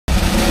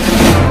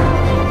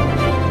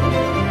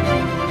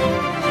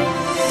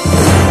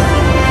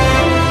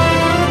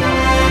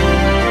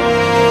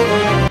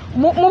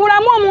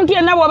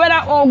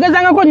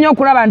ogezangako nnyo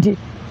okulaba nti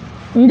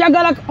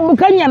njagala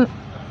bukanya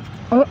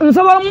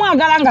nsobola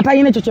mwagala nga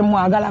talina ekyo kye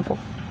mwagalako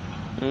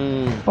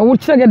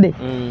obukitegedde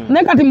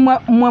naye kati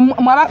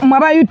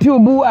mwaba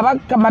YouTube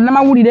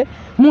abannamawulire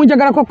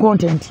munjagalako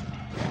content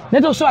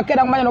naye tosobola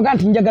kera kumanya nogaa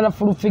nti njagala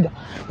full figure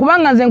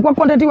kubanga nze nkuwa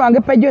content wange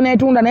pejjo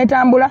neetunda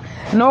neetambula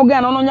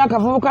n'ogenda n'onoonya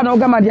akavubuka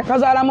n'ogamba nti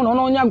akazaalamu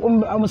n'onoonya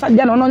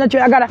omusajja n'onoonya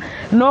kyoyagala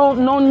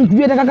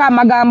n'onjetekako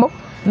amagambo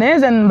naye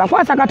nze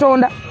mbakwasa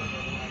Katonda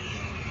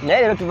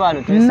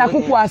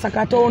nakukwasa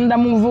Katonda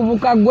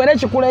muvubuka gwere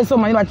kikuleese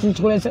omanyi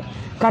bakikuleese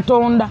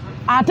Katonda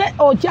ate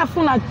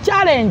okyafuna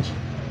challenge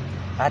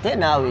ate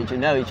naawe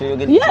ekyo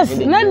yogera yes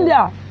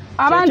nedda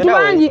abantu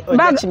bangi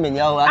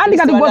andi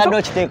kati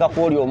okiteeka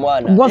kwoli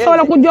omwana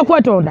gosobola okujja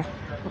okwetonda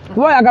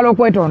kuba oyagala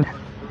okwetonda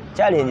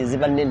challenge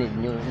ziba nnene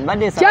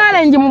nnyo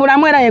challenge mu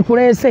bulamu era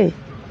yekuleese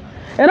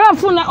era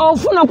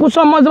ofuna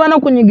okusomozebwa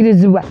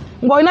n'okunyigirizibwa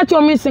ng'olina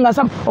kyomisinga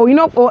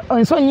olina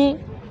ensonyi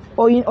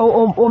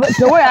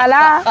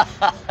teweyala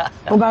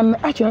ogambe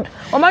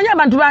omanyi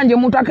abantu bangi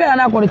omuntu akeera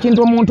nakola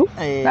ekintu omuntu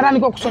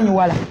natandika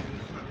okusonyiwala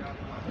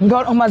nga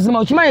omazima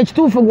okimanyi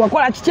ekituufu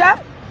gwakola kikya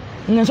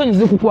ng'ensonyi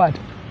zikukwata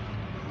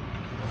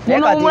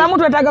mulamu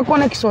twetaaga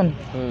connection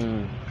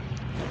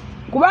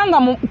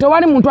kubanga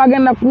tewali muntu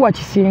agenda kuwa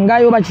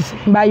kisingayo oba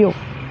kisimbayo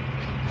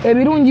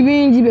ebirungi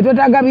bingi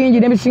byetwetaaga bingi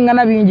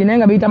n'ebisingana bingi naye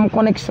nga biyita mu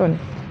connection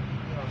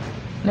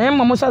naye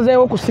mmwe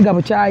musazeewo kusiga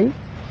bukyayi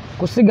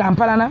kusiga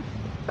mpalana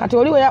kati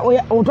oli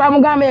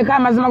otwamugamba eka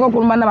amazima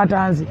g'okulumba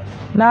n'abatanzi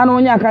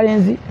n'anoonya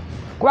akalenzi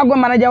kuba gwe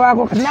manaja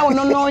waako kati nawe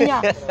nonoonya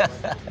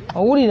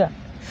owulira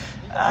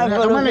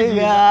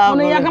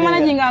ono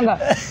yakamanajinganga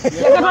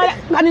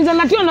kati nze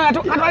natyono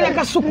katwalya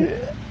kasuku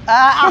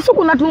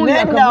kasuku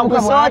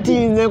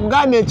natundakusootinze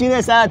kugambye ekino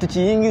esaala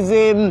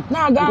tukiyingizeemu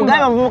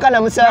kugambye muvubuka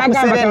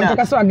namusakuserena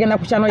kasowa agenda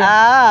ku kyano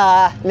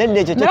nedda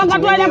ekyo naye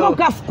katwalyako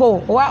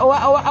kafuko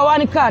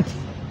awanikati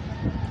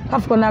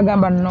kafuko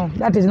n'agamba no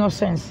that is no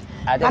sense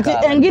kati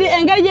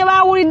engeri gye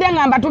baawulidde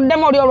nga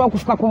mbatuddemu oli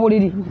olw'okufuka ku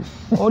buliri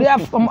oli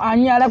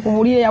anyala ku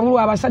buliri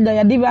yabulwa abasajja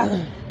yadiba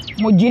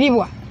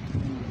mugiribwa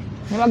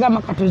ne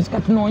bagamba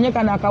katunoonye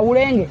kano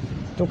akawulenge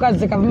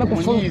tukazze kavume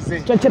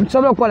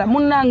tusobole okukola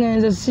munnange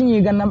nze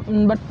sinyiiga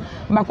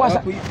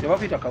mbakwasa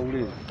tebakuyita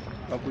kawulenge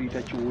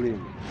bakuyita kiwulenge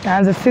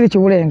nze siri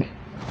kiwulenge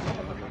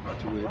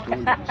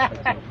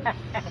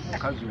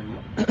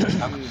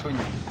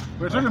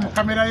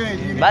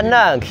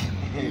bannange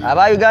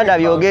aba Uganda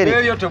byogere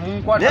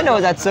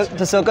nendoza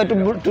tusooke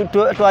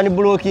twani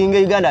blocking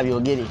Uganda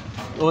byogere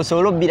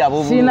osobola obbirabo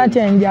obu sina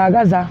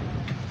kyenjagaza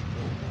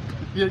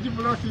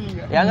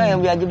yanga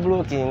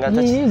yagiblockinga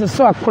nze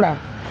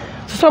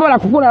sobola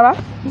kukulaba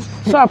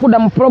sobola kudda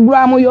mu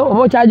programu yo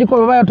oba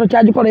okyagikola oba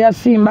tokyagikola ya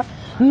Simba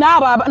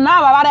n'abo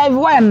abalive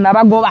waya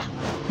nabagoba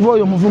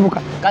bwoyo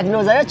muvubuka kati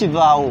nozayo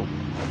kivaawo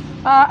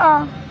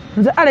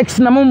nze Alex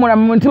namumula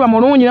mu ntiba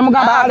mulungi ne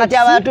mugamba kati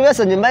abantu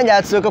besonye manja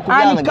atusooke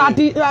kubyanga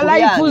kati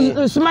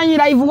live simanyi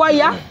live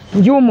waya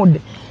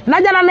njumudde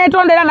najana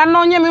netondera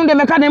nanonye emirundi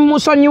emeka ne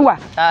musonyiwa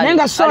naye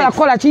nga sobola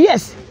kukola ki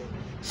yes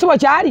sibo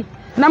kyali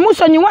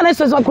namusonyiwa naye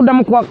sobola kudda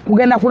mu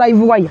kugenda ku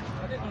live waya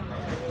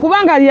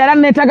kubanga yala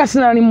netaga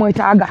sina ni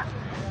mwetaaga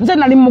nze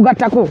nali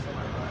mugattako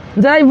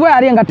nze live waya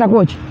ali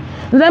ngattako ki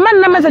nze mani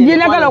na message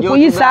njagala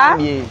okuyisa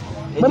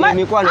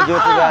mikwano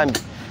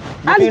gyotugambye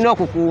tulina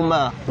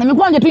okukuuma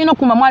emikwano gye tulina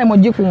okukuuma mwali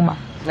mugikuuma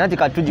nati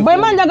katugi bwe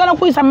manja njagala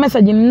okuyisa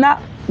message na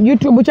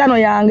YouTube channel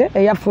yange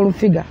eya full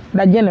figure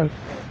da general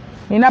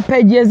nina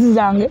pages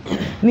zange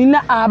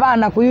nina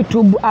abaana ku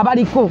YouTube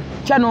abaliko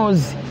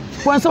channels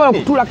kwansobola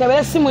okutula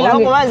kebere simu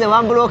yange okubanze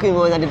wamblocking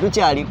oza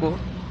tetukyaliko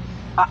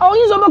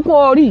oyinza oba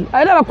kwoli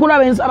era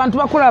bakulaba abantu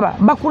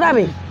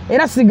bakulabe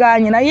era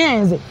siganye naye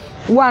nze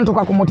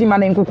wantuka ku mutima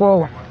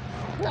nenkukoowa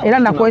era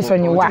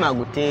nakwesonyiwa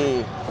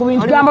ku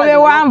bintu gambo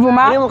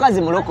byewanvuma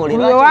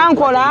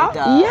byewankola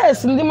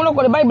yes ndi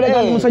mulokole Bible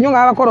egamba musonyiwa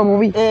nga abakola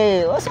obubi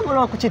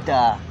osobola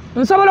okukita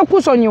nsobola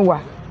okusonyiwa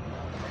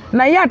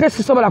naye ate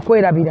sisobola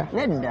kwerabira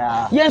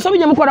nedda yensobi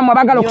gye mukola mu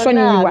abagala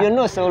okusonyiwa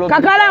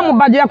kakalaamu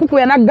bajjo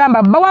yakukuya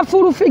n'agamba bawa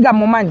full figure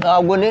mumanyi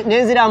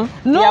nenziramu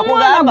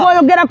n'omwana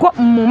gw'oyogerako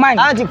mumanyi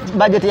anti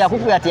bajjo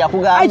teyakukuya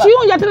teyakugamba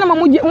ekiyungi ate namwe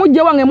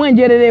mujje wange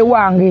mwenjerere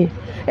wange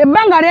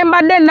ebbanga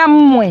lyembadde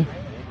nammwe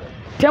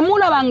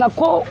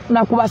temulabangako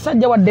na ku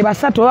basajja wadde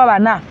basatu oba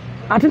bana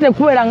ate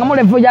tekubeeranga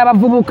mulevu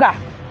gy'abavubuka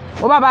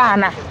oba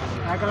baana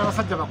agala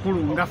basajja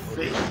bakulu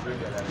ngaffe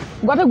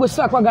gwate gwe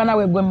siba kwagala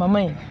nawe gwe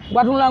mamae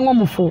gwatunula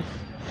ng'omufu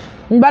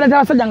mbaleta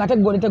abasajja nga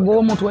tegoletegowa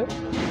omutwe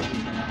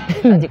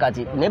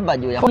kati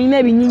nebajjo olina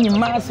ebinyinyi mu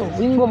maaso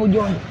biringa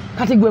obujonjo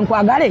kati gwe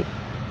nkwagale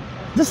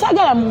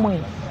zisagala mumwe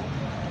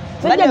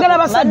sejjagala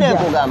basajja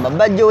kugamba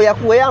bajjo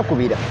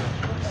yankubira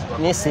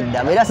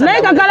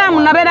naye kakalaamu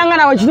nabeeranga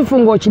nawe kituufu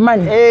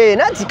ng'okimanyi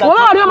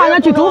oba wali omanya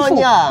kituufu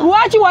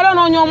lwaki wali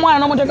onoonya omwana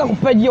n'omuteeka ku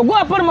peji yo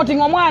gwa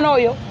promoting omwana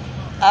oyo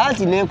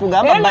anti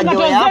nekugamba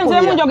bajjo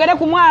yankubira njogere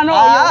ku mwana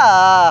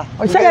oyo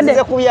okitegedde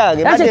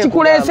ekyo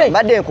kikuleese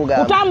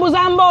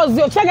kutambuza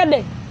mboozi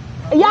okitegedde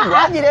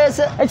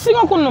ekisinga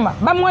okunnuma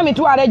bamuwa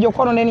emitwalo egyo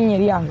okono n'erinnya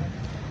eryange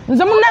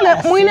nze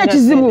munnange muine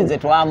ekizibu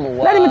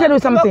let me tell you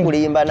something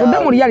tudde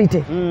mu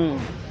reality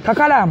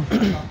kakalaamu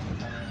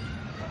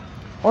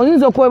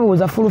oyinza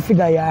okwebuuza full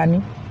figure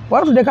yaani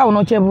wala tuddeko awo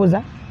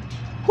n'okyebuuza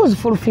who's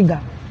full figure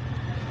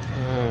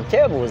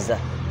kyebuuza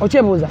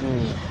okyebuuza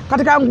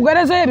kati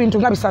kankugerezeyo ebintu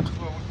nga bisatu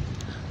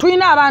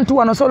tulina abantu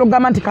wano osobola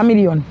okugamba nti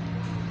kamiliyoni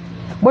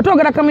bwe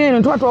twogera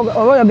kamiliyoni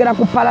oba oyogera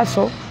ku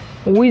palaso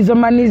wizo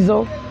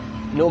manizo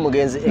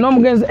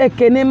n'omugenzi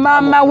eke ne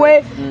maama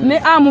we ne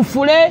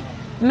amufule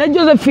ne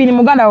Josephine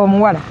muganda wa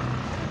muwala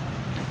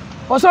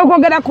osobola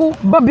okwogera ku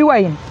Bobi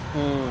Wine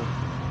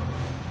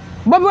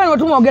Bobi Wine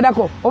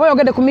wetumwogerako oba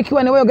oyogedde ku Mickey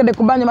Wine oba oyogedde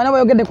ku Banyama oba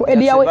oyogedde ku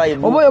Eddie Yawe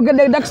oba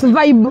oyogedde Dax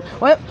Vibe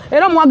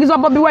era omwagizi wa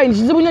Bobi Wine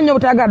kizibu nnyo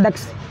obutayagala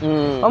Dax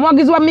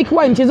omwagizi wa Mickey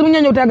Wine kizibu nnyo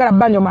obutayagala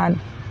Banjoman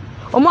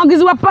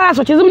omwagizi wa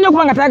Paso kizibu nnyo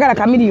kubanga tayagala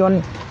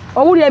kamiliyoni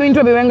owulira ebintu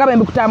ebyo benga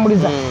bembi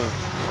kutambuliza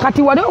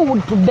kati wali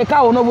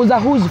tuddekawo n'obuuza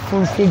who's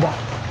full figure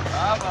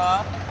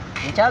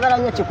nkyagala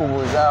nnyo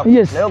kikubuuza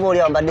naye oba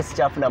oli ambadde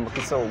sikyafuna mu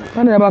kisoogo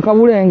kandira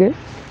bakabulenge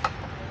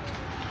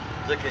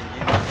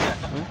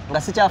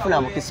nga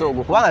sikyafuna mu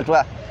kisoogo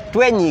kubanga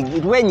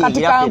twenyingira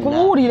kati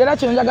kankubuulire era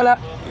kino njagala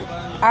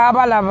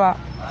abalaba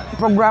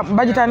program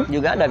bagitani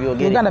Uganda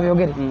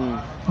Byogere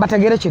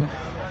bategere kino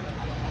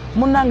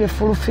munnange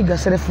full figure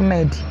self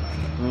made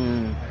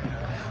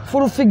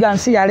full figure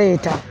nsi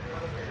yaleeta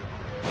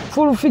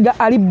full figure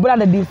ali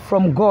branded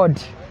from God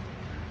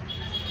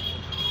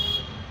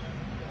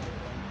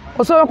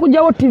osobola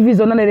kujjawo TV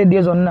zonna ne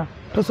radio zonna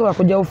tosobola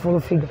kujjawo full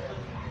figure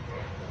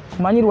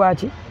kumanyi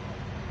lwaki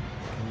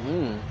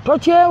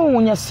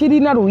tokyewuunya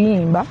sirina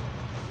luyimba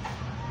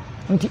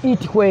nti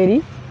iti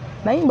kweri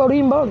nayimba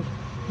oluyimba olwo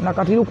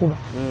nakati lukuba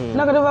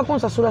nakati ova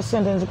kunsasula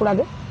sente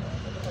nzikulage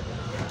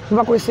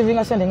nva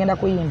kurisivinga sente ngenda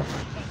kuyimba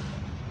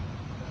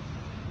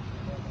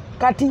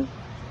kati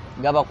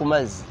gaba ku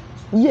mazzi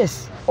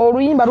yes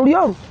oluyimba luli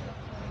olwo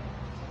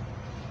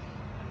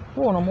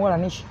wona omuwala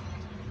nishi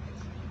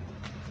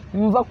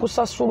nva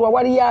kusasulwa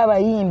waliyo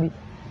abayimbi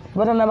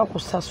batanaba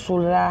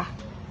kusasula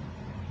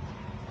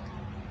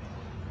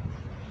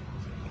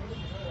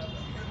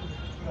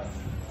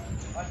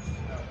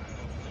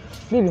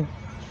bibi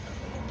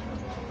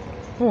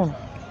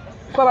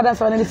kwa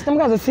badansa bane lisiti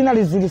mkaze sina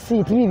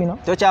lisiti bibi no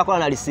tokyakola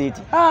na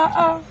lisiti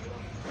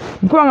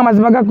kubanga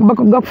mazima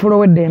gakufula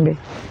weddembe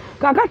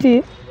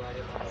kakati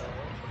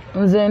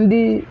nze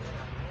ndi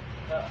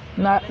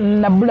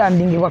na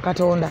branding wa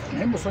Katonda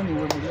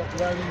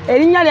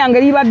erinnya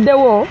lyange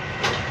libaddewo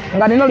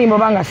nga nino limbo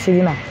banga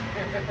sirina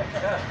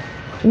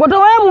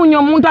gotoweemuunya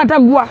omuntu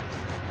atagwa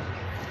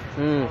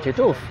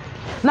kituufu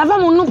nava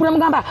mu nnuku ne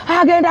mugamba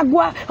agenda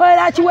gwa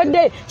era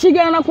kiwedde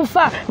kigenda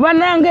kufa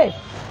bannange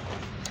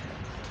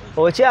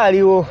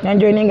okyaliwo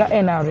nanjoininga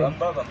NRM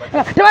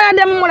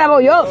tebayadde mumulaba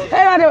oyo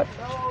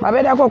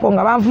babeerako okwo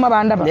nga banvuma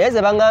bandaba naye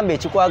ze baŋŋamba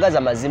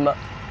ekikwagaza mazima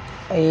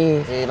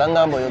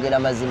baŋŋamba oyogera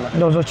mazima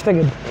ndowooza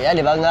okitegedde era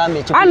ne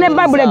baŋŋamba ne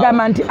Bayibuli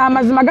egamba nti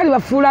amazima gali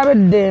bafuula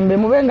ab'eddembe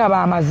mubenga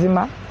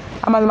baamazima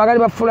amazima gali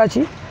bafuula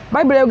ki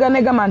Bayibuli eyogera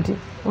negamba nti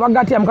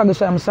wagati ya mukago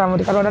ya musanvu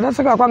nti Katonda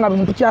taseka kwanga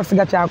bintu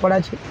kyasiga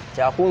kyakola ki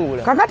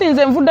kyakungula kakati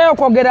nze nvuddeyo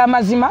okwogera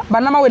amazima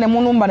bannamawe ne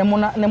munumba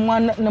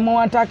ne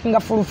muwatakinga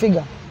full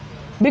figure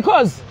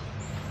because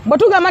bwe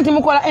tugamba nti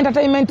mukola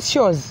entertainment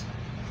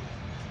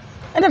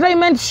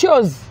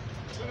shows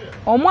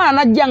omwana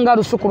najja nga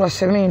lusuku lwa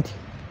sementi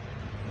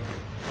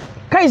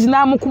kaizi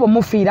n'amukuba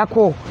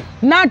mufiirako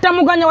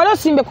n'atamuganya wali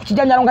osimbe ku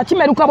kijanjalo nga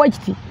kimeruka bwe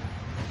kiti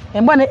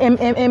embwa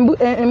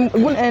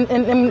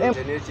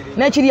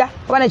n'ekirya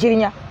oba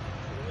n'ekirinya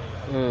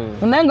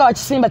naye nga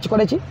wakisimba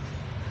kikole ki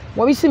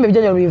wabisimba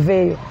ebijanjalo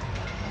biveeyo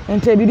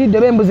ente ebiridde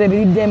oba embuzi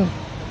ebiriddemu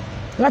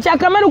nga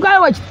kyakamerukayo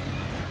bwe kiti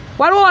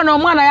waliwo wano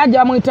omwana yajja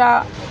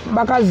bamuyita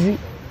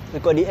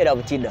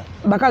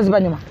bakazi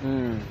banyuma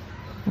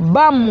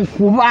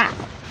bamukuba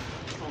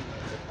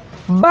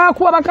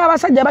bakuba baka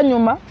abasajja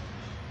banyuma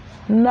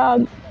na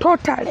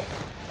totale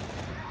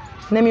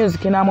ne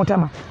music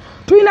n'amutama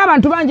tulina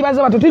abantu bangi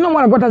baza bato tulina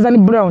omwana gwatazani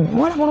Brown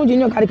mwana mulungi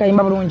nnyo kali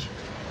kayimba bulungi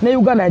ne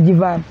Uganda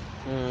yagivaamu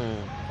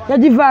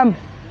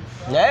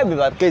naye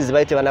bibakezi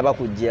bayite bana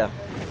bakujja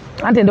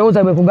anti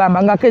ndowooza bwe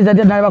kugamba nga kezi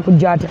ate naye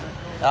bakujja ata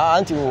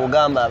anti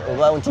ogamba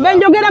oba nti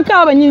benjogerako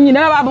abo bennyinyi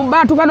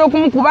batukana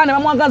okumukuba ne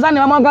bamwagaza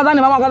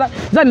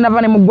zani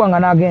nava ne muggwanga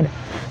n'agenda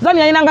zani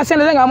yalinanga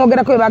sente ze nga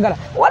bamwogerako bebagala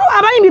waliwo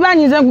abayimbi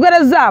bangi nze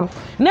nkugereza abo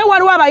naye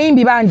waliwo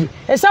abayimbi bangi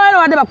essaawa ero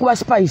wadde bakuba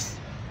Spice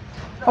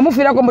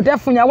omufiirako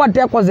mutefunya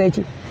wadde tekoze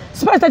eki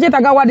Spice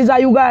takyetaga wadi za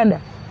Uganda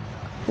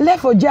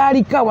lefo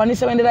gyalika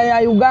wanisa bendera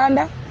ya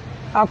Uganda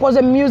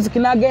akoze music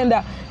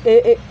n'agenda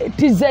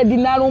TZ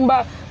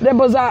n'alumba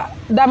lebo za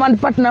Diamond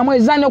Platinum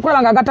mwezani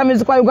okulaba nga agata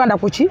music wa Uganda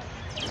kuki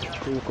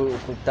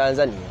ku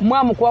Tanzania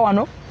mwamu kwa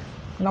wano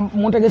nga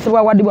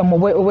muntegesebwa wadi bwa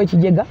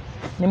obwekijega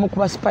ne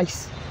mukuba Spice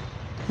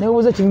ne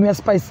ubuze kivimya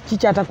Spice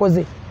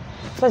kikyatakoze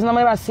Spice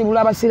namwe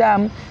basibula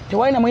abasiraamu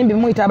tewalina muyimbi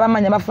muyita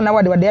abamanya bafuna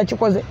wadi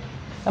yakikoze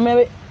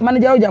namwe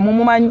manager oja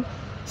mumumanyi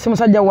si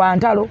musajja wa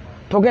ntalo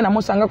togenda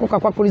musangako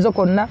kakwakulizo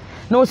konna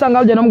n'osanga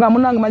ojja n'omugamba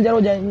munnange manjalo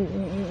ojja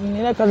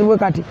nina kazibwe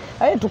kati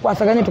aye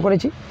tukwasaganye tukole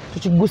ki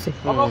tukiguse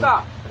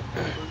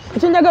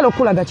ekyo njagala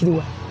okulaga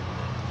kiriwa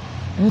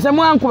nze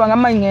mwankuba nga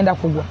mmanyi ngenda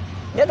kugwa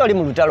naye toli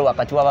mu lutalo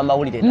wakati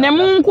w'abamawulire ne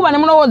munkuba ne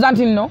munowooza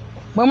nti nno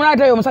bwe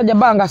munaatayo omusajja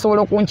bbanga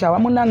asobola okunkyawa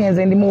munnange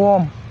nze ndi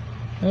muwoomu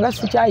nga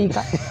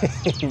sikyayika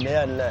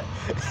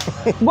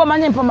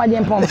gw'omanye empoma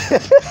gy'empoma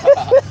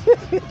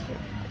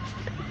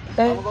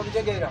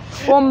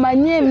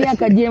omanye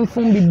emyaka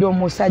gyenfumbidde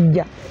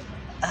omusajja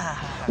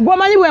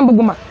gw'omanyi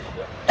bwembuguma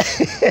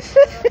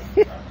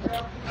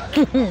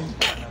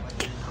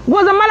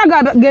gwoza mala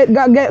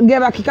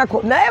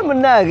gebakikako naye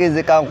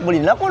munnange kankubuli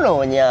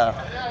nakunoonya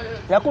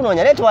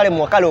naye twale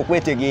mu wakala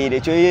okwetegeera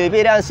ekyo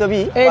yebeera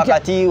nsobi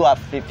wakati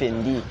waffe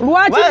fendi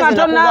lwaki nga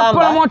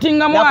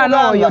tonnapolomotinga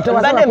mwana oyo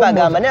badde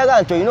mbagamba naye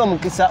agamba nti olina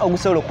omukisa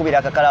ogusobola okukubira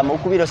akakalaamu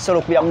osobola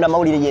okukubira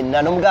munnamawulire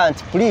yenna n'omugamba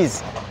nti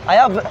please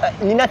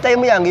nina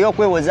tayimu yange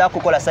y'okwewozaako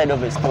kukola side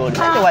of a story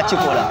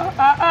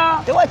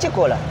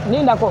tewakikola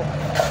nindako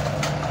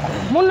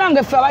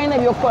munnange ffe abalina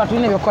ebyokukola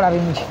tulina ebyokukola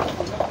bingi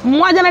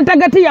mwaja ne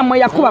tagati yammwe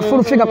yakuba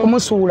fulufiga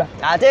kumusuula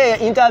ate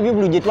interview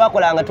buli gye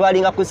twakolanga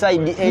twalinga ku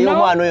side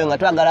ey'omwana oyo nga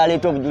twagala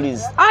aleeta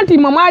obujulizi anti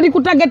mwe mwali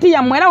ku tagati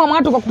yammwe era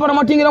mwatuka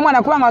okupromotingira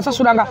omwana kubanga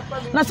wasasulanga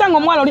nasanga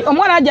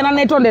omwana ajja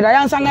naneetondera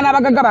yansanga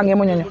n'abagagga bange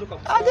emunyonyo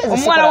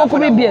omwana w'oku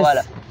BBS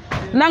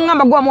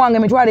naŋŋamba gwa muwange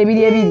emitwalo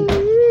ebiri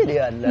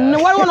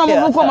waliwo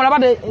n'omuvubuka omulaba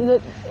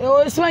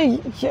simanyi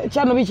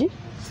kyano biki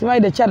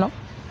simanyi de kyano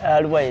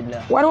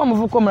waliwo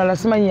omuvubuka omulala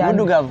simanyi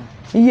yani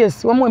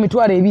yes wamuwa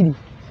emitwalo ebiri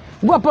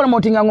gwa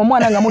promotinga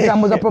ng'omwana nga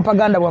mutambuza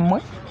propaganda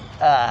bwammwe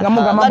nga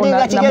mugamba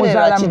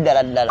namuzaalamu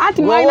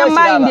ati mwalina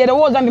mayindi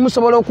erowooza ndi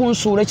musobola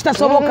okunsuula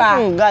ekitasoboka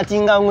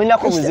mwe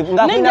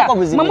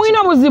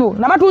mulina obuzibu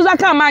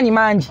nabatuuzako amaanyi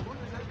mangi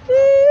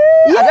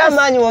ate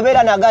amaanyi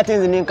wobeera nagate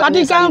nze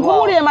kati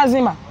kankubulire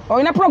mazima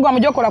olina programu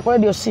gyokola ku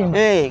radio simu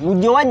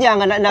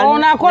gyewajjanga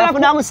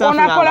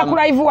onakola ku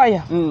live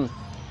wire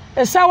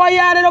essaawa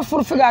ya leero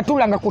fulufiga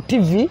atuulanga ku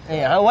TV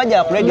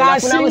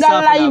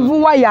ng'asinga live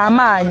wire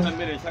amaanyi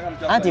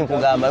anti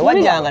nkugamba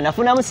wajjanga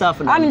nafunamu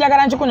saafuna ani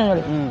njagala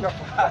nkikunyonyole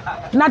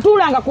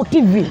natuulanga ku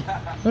TV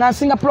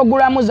ng'asinga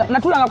programu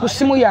natuulanga ku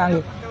simu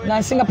yange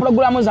ng'asinga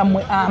programu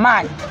zammwe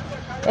amaanyi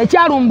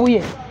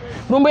ekyalumbuye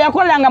lumbu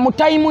yakoleranga mu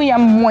tayimu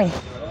yammwe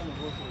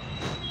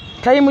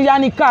tayimu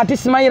yanika ati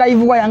simanyi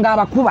live wire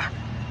ng'abakuba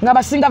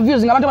ng'abasinga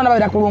views nga bantu bana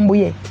babira ku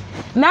lumbuye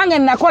nange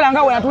nakola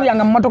nga we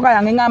natuliyanga mu motoka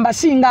yange ngamba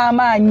singa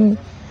amaanyi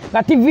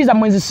nga TV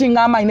zammwe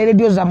zisinga amaanyi ne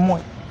radio zammwe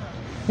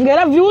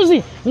ng'era views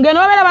ngeno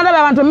babeera bandaba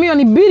abantu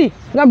milioni 2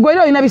 nga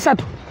gwero ina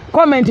bisatu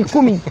comment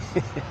 10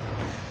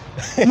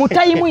 mu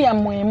tayimu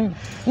yammwe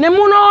ne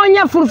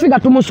munoonya fulufiga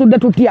tumusudde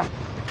tutya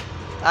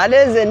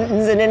ate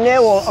nze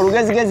neneewo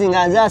olugezigezi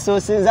nga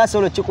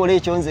nzasobola okikola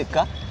ekyo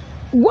nzekka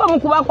gwe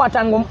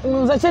mukubakwatanga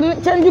nze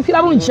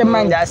kyenjukira bulungi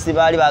kyemmanyi asi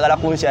baali baagala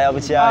kunkyaya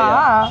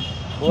bukyaya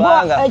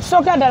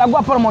ekisooka ddala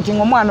gwa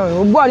promoting omwana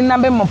oyo gwe oli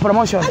namba mu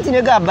promotion anti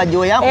ne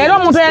gabajjo era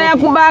omuntu eyali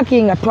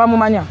yakubakinga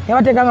twamumanya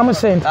yabateekangamu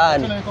sente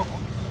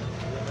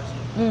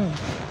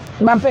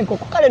bampe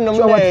enkoko kale nno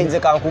munayenze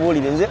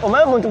kankubulire nze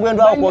omanyi omuntu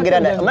gwendwawo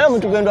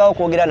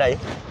okwogera naye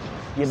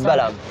ye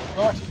Balamu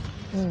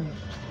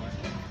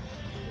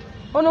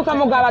ono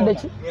kamugabadde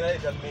ki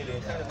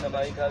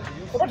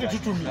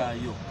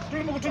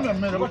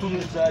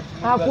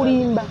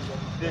akulimba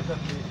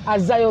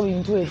azzayo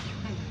bintu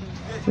ebyo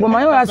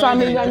ngomanyi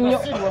yasamiriza nnyo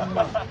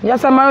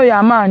yasamayo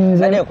yamaanyi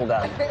nze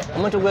kugamba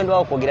omuntu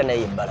gwendwawo okwogera naye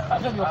ye Balamu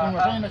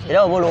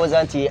era oba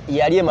olowooza nti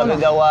yali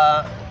emabega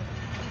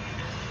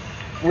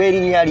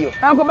w'erinnya lyo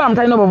anko Balamu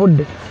talina obwo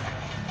budde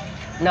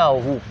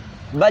nawo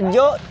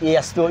bajjo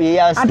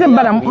ate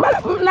Balamu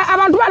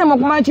abantu balema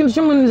okumanya kintu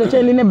kimu nze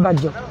kyendina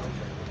ebbajjo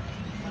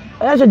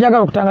era kyo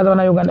njagala okutangaza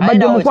bannayuganda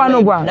bajjo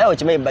mukwano gwange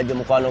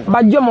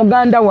bajjo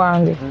muganda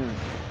wange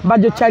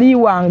bajjo kyali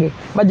wange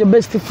bajjo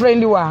best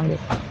friend wange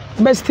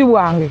besti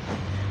wange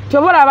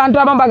kyobola abantu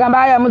abamu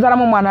bagamba aya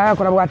muzalamu omwana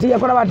yakola bwati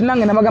yakola bwati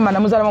nange nabagamba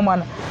namuzalamu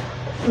omwana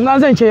nga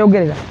nze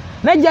nkyeyogerera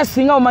najja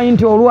singa omanyi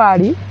nti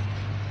olwali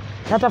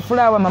tata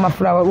fulawa mama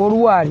fulawa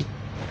olwali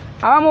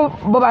abamu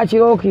bo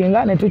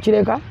bakirookinga ne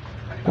tukireka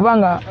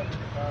kubanga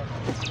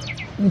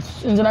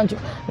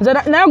nze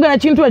nayogera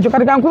ekintu ekyo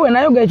kati kankubwe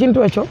nayogera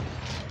ekintu ekyo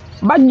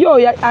bajjo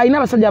alina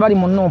abasajja abali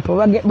mu Nuupu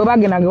bwe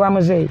bagendanga ewa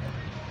muzeeyi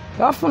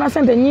nga bafuna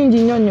sente nnyingi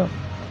nnyo nnyo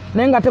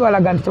naye nga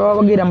tebalaga nti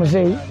tebabagira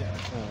muzeeyi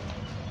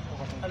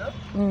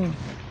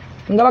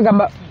nga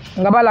bagamba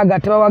nga balaga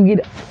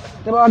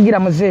tebawagira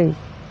muzeeyi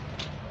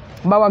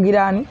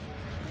bawagira ani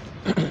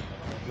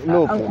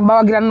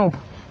bawagira Nuupu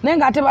naye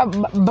nga ate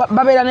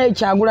babeera ne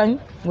Kyagulanyi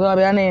gwe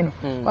babeera n'eno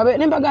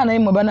ne mbagana naye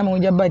mwe bana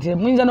mwenja baitire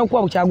muyinza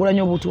n'okuwa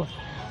Kyagulanyi obutwa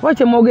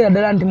lwaki mwogera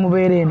ddala nti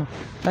mubeera eno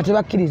nga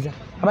tebakkiriza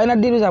abalina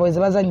ddiiru zaabwe ze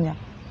bazannya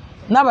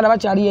n'abala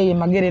bakyali yeeye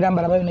magere era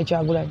mbalabayo ne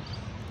Kyagulanyi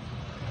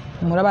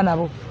mulaba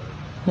nabo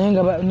naye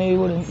nga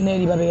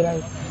neeri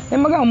babeerayo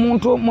embaga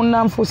omuntu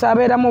munnanfuusa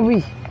abeera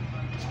mubi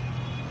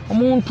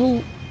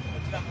omuntu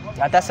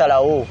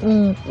atasalawo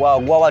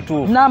wagwa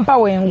watuufu nampa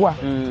wengwa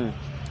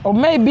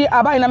maybe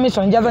aba alina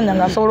mission gyazanya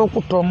nga asobola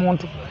okutta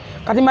omuntu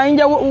kati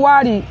Mayinja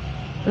wali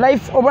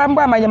life obulamu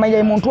bwa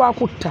Mayinja muntu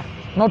akutta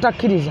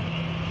n'otakkiriza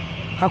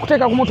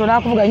akuteeka ku moto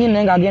n'akuvuga nyine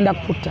naye ng'agenda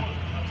kukutta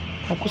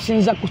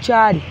okusinza ku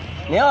kyali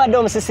naye wadde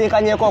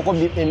omusisinkanyeko okwo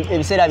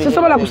ebiseera bino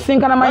sisobola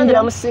kusinkana Mayinja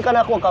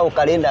amusisinkanako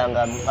kalenda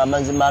nga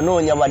amazima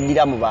anoonya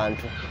bwaddira mu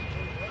bantu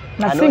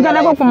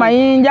nasinkanako ku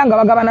Mayinja nga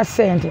bagabana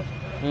ssente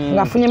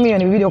ng'afunye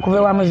miliyoni 2 okuva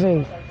ewa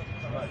muzeeyi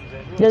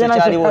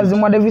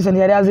azimwadde Vincent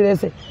yali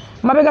azirese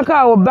mabegako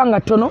awo bbanga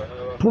ttono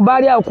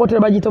tubaali awo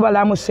kootera bagiyita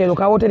Balaamu Seero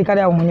ka wooteri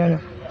kali awo Munyonyo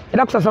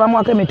era kusasa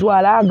bamuwako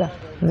emitwalo aga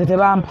nze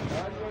tebampa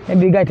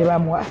ebigayi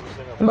tebamuwa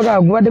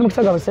mbaga gubadde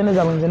mukisa ga busente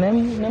zaabwe nze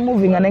ne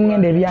movie nga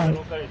neŋŋenda ebyange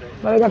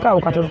mabegako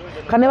awo katono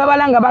kane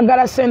babalanga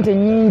bagala ssente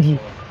nnyingi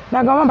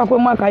nagamba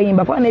kwemu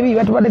akayimba kuba nebiri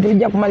batubadde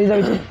tebijja kumaliza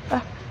biti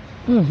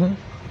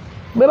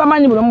bwe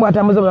bamanyi bulamu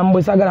bwatambuza bulamu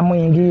bwesaagala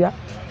muyingirira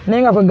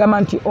naye nga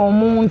kwegamba nti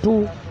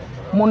omuntu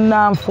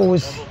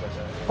munnanfuusi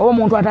oba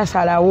omuntu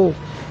atasalawo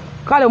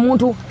kale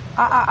omuntu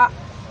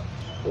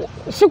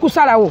si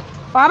kusalawo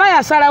aba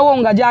yasalawo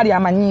nga gyali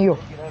amanyiyo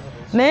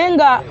naye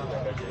nga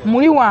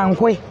muli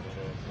wankwe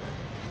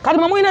kati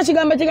mwemulina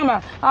kigambo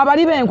kigamba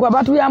abali b'enkwe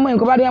abatulyamu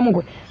enkwe balyamu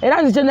enkwe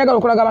era nzi kyenjagala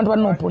okulaga abantu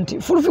banopo nti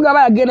fulufiga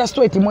aba yagenda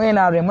straight mu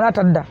NRM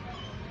natadda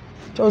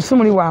kyosi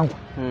muli wankwe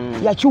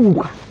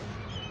yakiwuka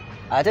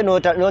ate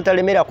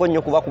n'otalemerako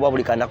nnyo kubakuba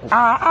buli kanaku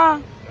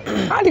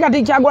anti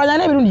kati Kyagulanyi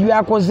n'ebirungi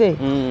byakoze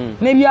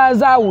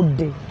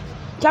nebyazaawudde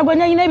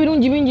Kyagulanyi alina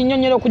ebirungi bingi nnyo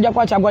nnyo okujja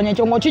kwa Kyagulanyi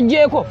ekyo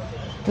ng'okiggyeko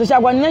nze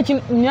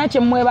Kyagulanyi nina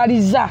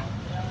kyemmwebaliza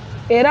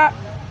era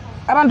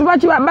abantu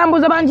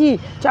bambuuza bangi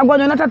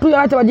Kyagulanyi na tatu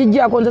yabate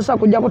bagijjako nze sobola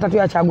kujjako tatu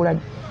ya Kyagulanyi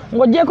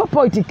ng'oggyeko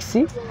politics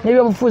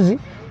n'ebyobufuzi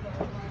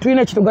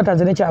tulina ekitugatta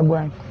nze ne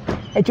Kyagulanyi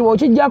ekiwa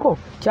okijjako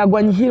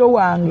Kyagulanyi hero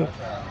wange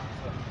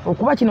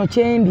okuba kino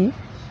kyendi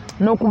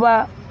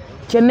n'okuba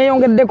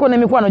kyenneeyongeddeko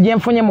n'emikwano gye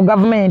nfunye mu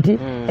gavumenti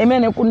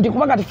emene ndi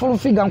kuba kati full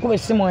figure nkuba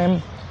essimu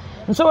emu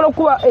nsobola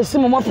okuba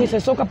essimu mu office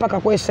esooka paka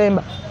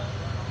kwesemba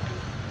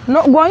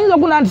gw'oyinza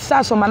okuna nti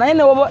saasoma naye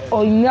ne woba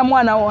olina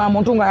mwana wa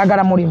muntu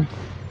ng'ayagala mulimu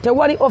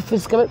tewali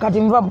office kati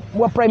nva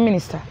wa prime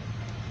minister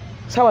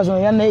saawa zino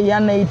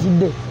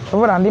yanneeyitidde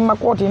obula ndi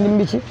makooti ndi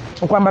mbiki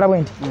okwambala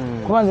bwenti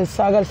kuba nze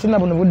saagala sirina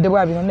buno budde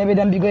bwa bino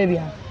nebeera mu bigoye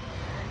byange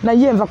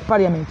naye nva ku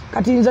parliament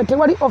kati nze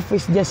tewali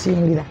office gye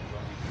singirira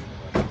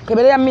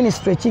kebere ya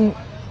ministry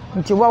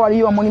nti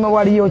waliyo omulimu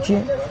waliyo ki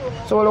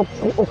sobola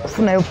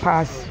okufunayo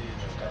paasi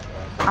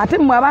ate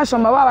mmwe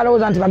abasoma baba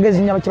balowooza nti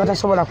bagezi nnyo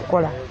kyebatasobola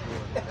kukola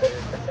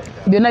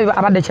byonna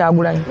abadde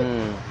Kyagulanyi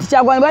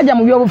Kyagulanyi bajja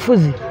mu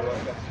byobufuzi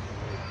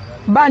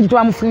bangi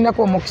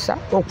twamufunirako omukisa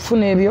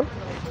okufuna ebyo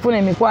okufuna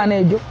emikwano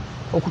egyo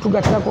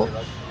okutugattako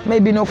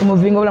maybe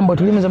n'okumuvinga obulamu bwe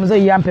tuli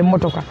muzeeyi yampa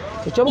emmotoka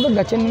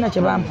ekyobugagga kyenina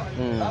kye bampa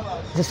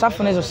nze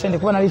saafuna ezo ssente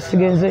kuba nali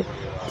sigenze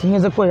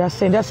tingenze kukolera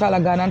ssente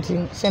asaalagaana nti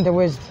ssente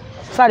bwezi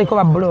saaliko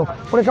babulooka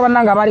kuleka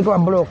bannanga abaaliko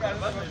babulooka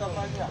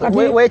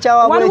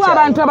waliwo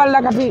abantu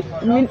abalala kati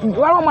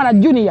waliwo omwana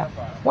junior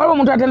waliwo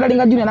omuntu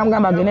atendalinga junior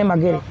namugamba agende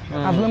magere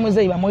avume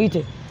muzeeyi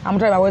bamuyite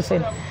amutale bawe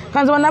ssente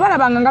kanze bonna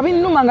balabanga nga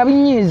binnuma nga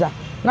binnyiiza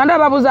nga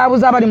ndaba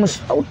babuzaabuza abali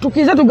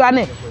tukize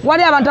tugane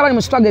wali abantu abali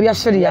mu sitwaga ebya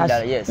serious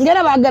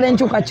ngera baagala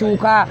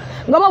enkyukakyuka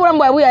nga obulamu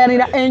bwabwe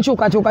buyayanira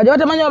enkyukakyuka gye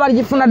batamanyi oba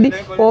baligifuna ddi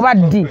oba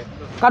ddi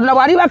katonda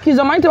bwali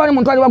bakkiriza omanyi tewali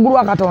muntu ali waggulu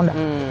wa Katonda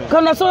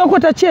katonda asobola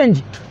okweta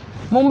change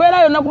mu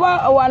mbeera yonna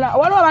kuba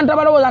waliwo abantu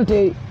abalowooza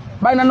nti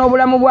balina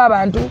n'obulamu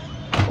bw'abantu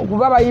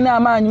okuba balina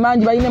amaanyi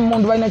mangi balina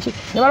emmundu balina ki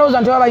ne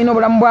balowooza nti baba balina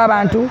obulamu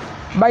bw'abantu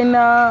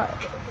balina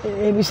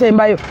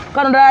ebisembayo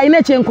Katonda alina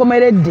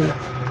ekyenkomeredde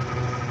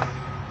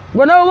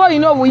gwe n'oba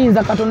olina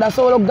obuyinza Katonda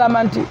asobola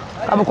okugamba nti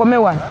kabukome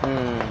wano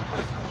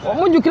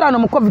omujjukira wano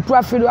mu covid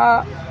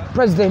twafiirwa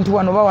president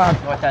wano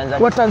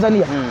wa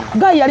Tanzania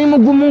gayi yali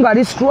mugumu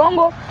ng'ali strong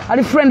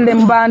ali friendly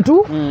mu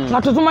bantu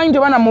nga tutumanyi nti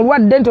obana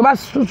mulwadde nti oba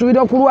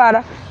tusuubira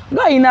okulwala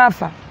gayi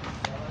naafa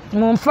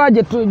mu nfa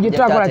gye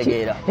twakola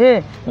ki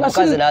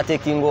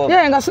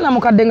nga sina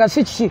mukadde nga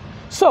si kiki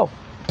so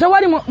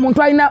tewali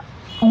muntu alina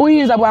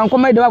buyinza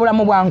bwankomeredde oba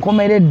bulamu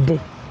bwankomeredde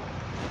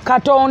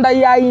Katonda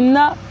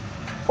yalina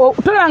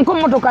tolanko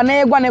motoka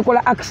neegwa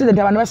nekola accident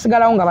abantu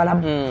basigalawo nga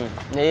balamu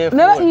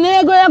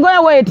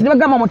neegoyagoya weti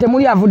nebagamba mo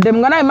temuli avuddemu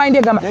nga naye mind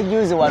egamba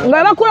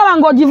nga bakulaba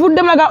nga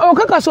ogivuddemu laga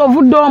okakasa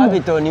ovuddemu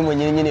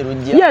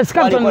yes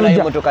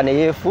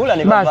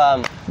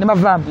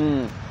nebavaamu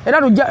era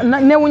lujja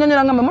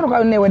newunyonyola ngamba emotoka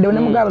yo neweddewo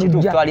nemugaba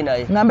lujja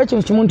ngambe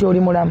ekintu kimu nti oli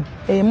mulamu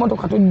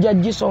emotoka tujja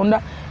gisonda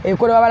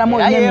ekolebwa balamu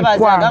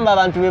olinaemikwagamba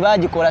abantu bwe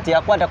bagikola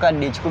teyakwata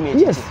kadde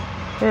 10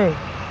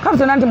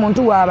 kapitona nti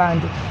muntu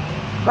w'abantu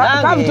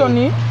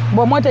Captain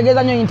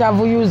bw'omwetegeeza nnyo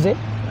interview ze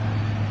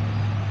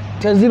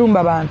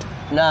tezirumba bantu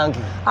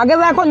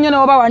agezaako nnyo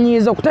neoba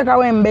wanyiiza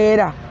okuteekawo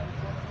embeera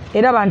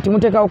era nti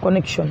muteekawo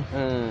connection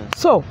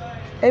so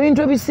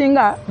ebintu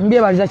ebisinga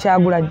mbyebaliza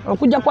Kyagulanyi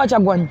okujja kwa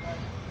Kyagulanyi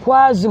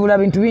kwazibula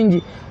bintu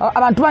bingi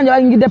abantu bangi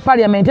bayingidde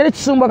parliament era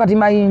ekisumbwa kati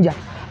Mayinja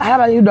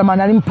alaba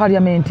Yudaman ali mu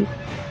parliament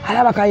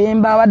alaba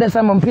Kayemba wadde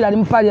Samba Omupiira ali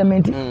mu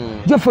parliament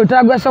Geoffrey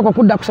Taragwa asooka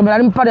okudda kusomera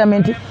ali mu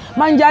parliament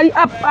Mayinja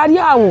ali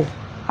awo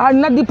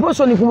alina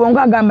depression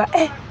kubonga agamba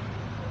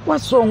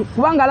waso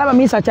kubanga alaba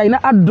misa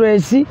china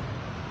address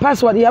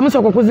password ya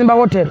musoko kuzimba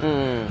hotel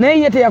naye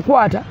yete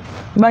yakwata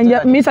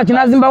manja misa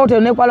kinazimba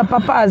hotel ne kwala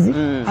papazi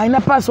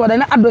aina password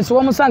aina address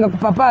wa musanga ku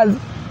papazi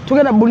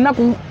tugenda bulina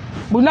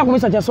ku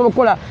misa kya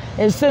solokola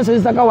essence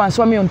zitaka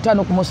wansi wa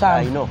 500,000 ku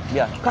musanga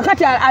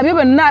kakati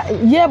abyebe na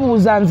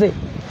yebuuza nze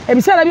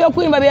ebisala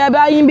by'okuyimba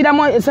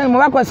byabayimbiramu essence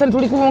mubako essence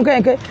tuli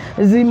kubunkenke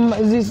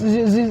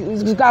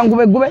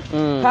zikangube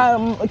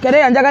kere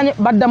yanjaganye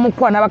badda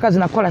mukwa n'abakazi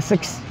nakola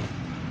sex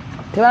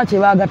tebana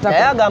kyebagatako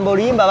yagamba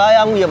oluyimba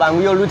bayanguye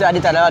banguye oluta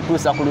adita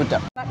n'abatuusa ku luta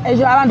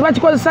ekyo abantu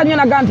bakikozesa nnyo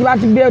naganti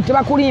batibbe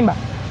tebakulimba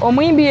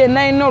omuyimbi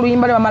yenna yenna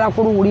oluyimba ne bamala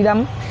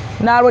kuluwuliramu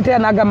n'alwetera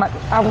n'agamba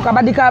ako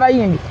kabadi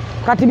k'abayimbi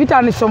kati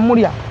bitandise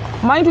omulya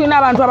manyi tulina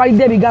abantu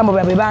abalidde ebigambo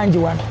byabwe bangi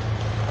wano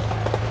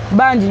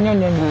bangi nnyo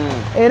nnyo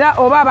era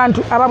oba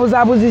abantu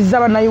ababuzaabuzizza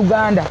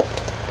bannayuganda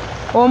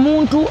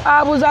omuntu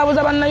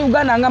abuzaabuza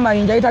bannayuganda nga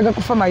Mayinja yetaga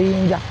kufa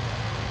Mayinja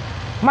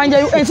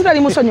ensi tali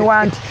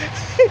musonyiwa nti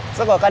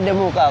soko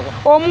kaddemu kaako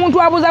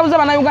omuntu abuzaabuza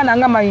bannayuganda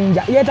nga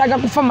Mayinja yetaga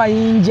kufa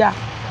Mayinja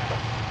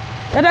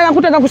yetaga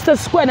kuteka ku State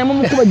Square ne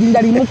mumukuba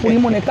jinja limu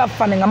kulimu ne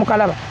kafa ne nga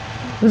mukalaba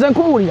nze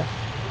nkubuulira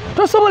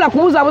tosobola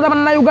kubuzaabuza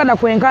bannayuganda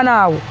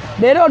kwenkana awo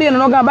leero oli eno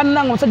n'ogamba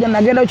bannange omusajja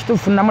nagenda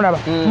ekituufu namulaba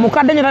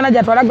mukadde nnyo tana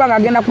gyatwalagwa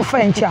ng'agenda kufa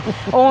enkya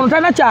ono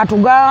tana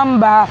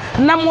kyatugamba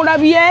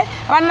namulabye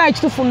banna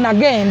ekituufu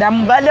nagenda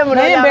mbadde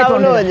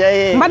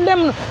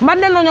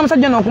nnoonya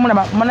omusajja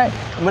n'okumulaba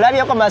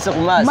mulabyeko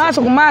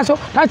maaso ku maaso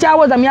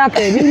takyawoza myaka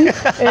 2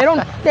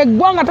 era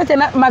eggwanga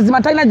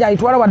mazima talina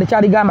gyayitwala wadde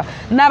kyaligamba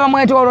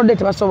n'abamwetoolodde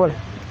tebasobola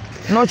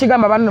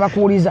n'okigamba banno ne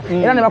bakuwuliza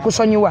era ne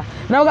bakusonyiwa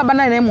nawe gamba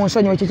naye naye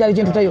munsonyiwa ekyo kyali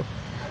kintu tayo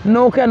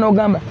n'okera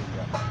n'ogamba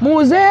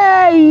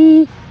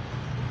muzeeyi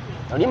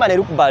olima ne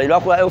lukubalirwa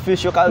ku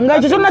official nga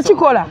ekyo kyonna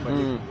kikola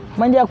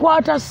Mayinja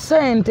yakwata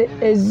ssente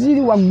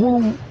eziri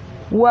waggulu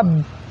wa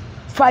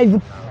 5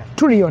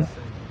 trillion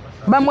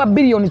bamwa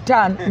billion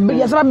 5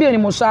 yasaba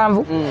billion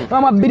 7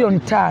 bamwa billion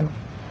 5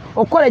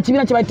 okukola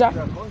ekibiina kye bayita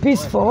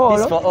peace for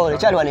all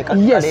ekyaliwa ne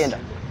kalenda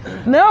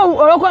naye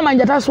olwokuba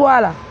Mayinja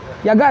taswala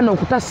yagaana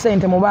okuta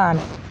ssente mu baana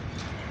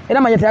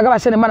era Mayinja teyagaba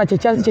ssente mu baana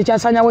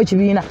kyekyasanyawo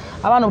ekibiina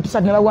abaana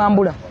obutusatu ne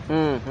bagwambula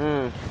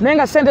naye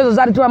nga ssente ezo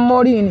zaalitibwa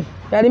Morini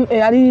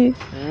yali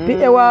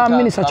ewa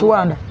Minisita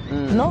Kiwanda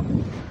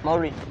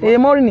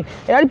Morini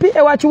yali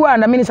ewa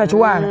Kiwanda Minisita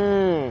Kiwanda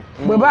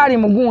bwe baali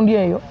mu gundi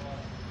eyo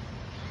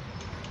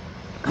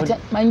kati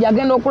Mayinja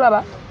agenda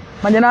okulaba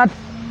Mayinja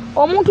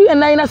omuntu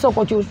yenna alina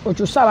sooka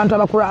okyusa abantu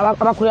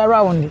abakulira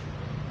rawundi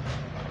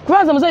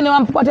kubanza muzeeyi ne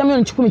wampukwata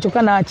 $10,000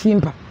 kyokka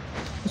n'akimpa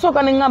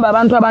nsooka ne ŋŋamba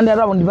abantu abandi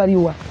rawundi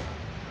baliwa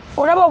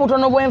olaba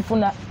obutono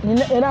bwenfuna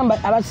era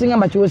abasinga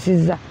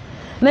mbakyusizza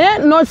naye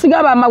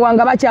n'osiga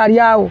bamawanga bakyali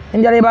awo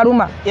enjala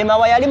ebaluma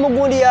emawa yali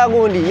mugundi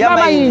ya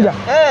Mayinja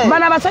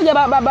bana abasajja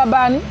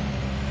baani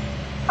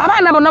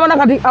abaana bonna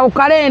kati awo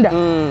kalenda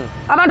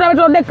abantu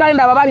abetolodde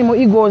kalenda abo bali mu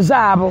egos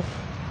abo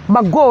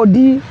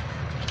bagodi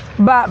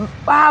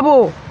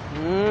abo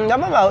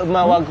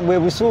bwe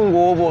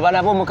busungu obwo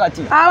banabo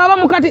mukati ababa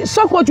mukati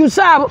soko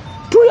okyusa abo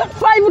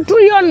 5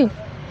 trillion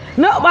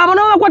abo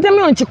nabo bakwata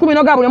 $10,000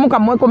 noga buli omu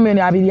kamuweko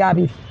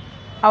 $200,000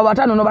 abo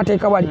bataano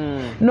nobateeka wali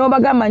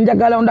nobagamba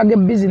njagala ondage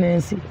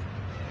bizinensi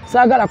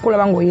saagala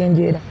kulaba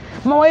ng'oyenjeera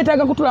mawa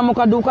yeetaaga kutula mu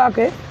kaduuka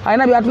ke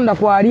alina byatunda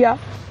kwalya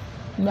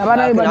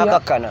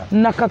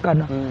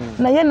nakakana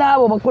naye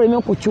naabo bakola emy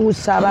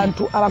okukyusa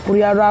abantu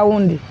abakulira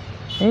rawundi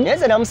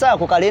yeze namusaba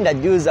ku kalenda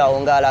juza awo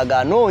ng'alaga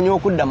anoonya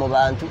okudda mu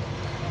bantu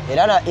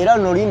era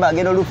n'oluyimba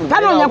agenda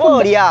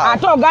olufuulya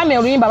ate ogambye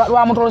oluyimba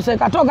lwa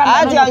Mutoloseeko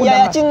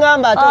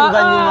yakiŋŋamba ate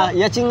oluvannyuma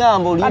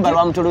yakiŋŋamba oluyimba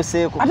lwa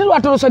Mutoloseeko ate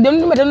lwatolosedde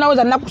oluyimba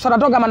terunawoza nnakusala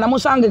togamba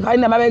namusange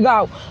kalenda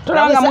mabegaawo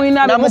tolabanga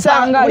mulina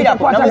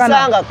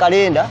namusanga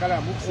kalenda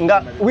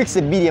nga weeks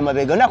 2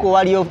 emabega olunaku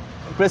waliyo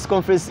press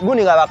conference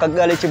gundi nga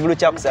bakagala ekivulu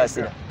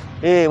kyakusaasira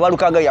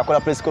walukaga yakola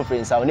press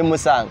conference awo ne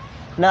musanga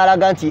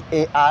n'alaga nti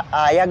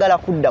ayagala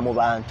kudda mu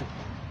bantu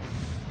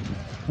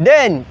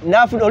then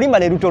oluyimba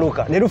ne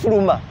lutoloka ne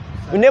lufuluma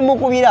ne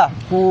mukubira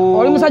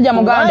oli musajja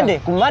muganda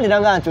ku Mande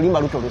nanga nti oluyimba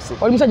lutolose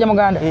oli musajja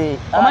muganda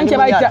omanyi kye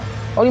bayita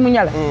oli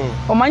munyala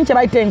omanyi kye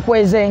bayita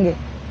enkwezenge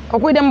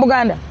okwidde mu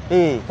Buganda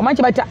omanyi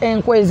kye bayita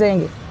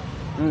enkwezenge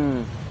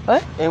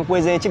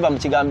enkwezenge kiva mu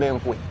kigambo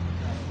enkwe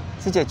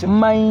si kyekyo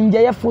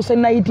Mayinja yafuuse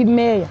night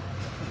mayor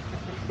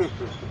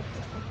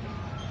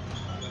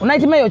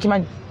night mayor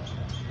okimanyi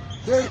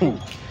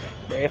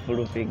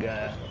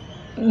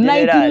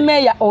night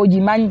mayor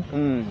ogimanyi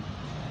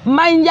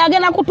Mayinja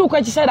agenda kutuuka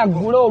ekiseera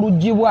ggule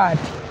oluggi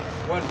bw'ati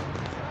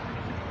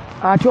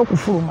ati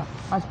okufuluma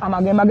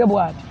amagemage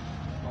bw'ati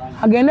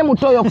agende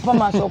mutoyo okufa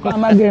masooka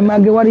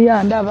amagemage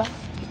waliyo ndaba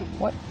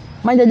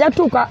Mayinja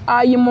jatuuka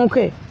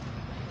ayimuke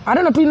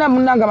ate no tulina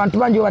munnanga abantu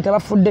bangi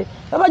batabafudde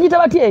babagita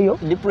bati eyo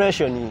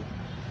depression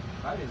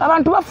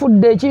abantu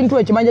bafudde ekintu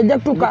ekyo Mayinja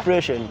jatuuka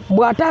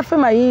bw'ataafe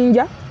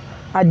Mayinja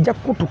ajja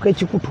kutuuka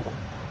ekikutuko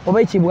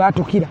oba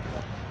ekibwatukira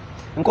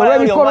nkola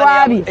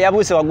ebikolwa bye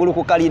yabuuse waggulu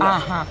ku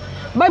kalina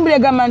Bayibuli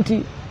egamba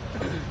nti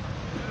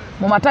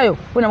mu Matayo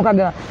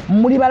 16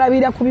 muli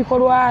balabira ku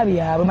bikolwa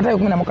byabwe Matayo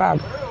 16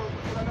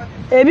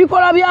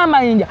 ebikola bya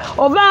Mayinja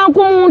ova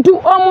ku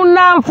muntu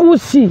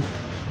omunanfuusi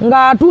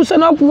ng'atuuse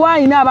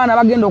n'okuwaayina abaana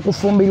bagenda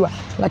okufumbirwa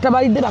nga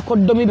tabalidde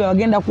bakoddomi be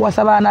bagenda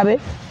kuwasa baana be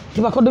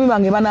tibakoddomi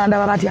bange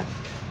banandaba batya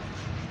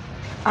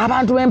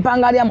abantu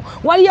b'empanga lyamu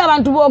waliyo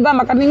abantu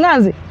boogamba kati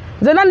nganze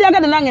nze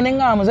nandiyagadde nange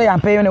neŋŋamba muze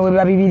yampeeyo ne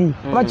webiba 2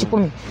 oba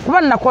 10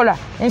 kuba nnakola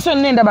ensi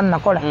yonna endaba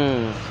nnakola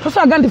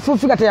tosaaga nti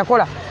fulufiga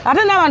teyakola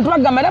ate n'abantu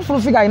bagamba era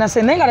fulufiga alina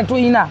sente naye nga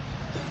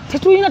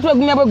tetuyina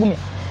twegumya bwegumya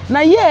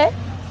naye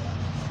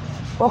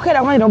okeera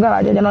kumanyira ogamba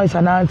ajaja noisa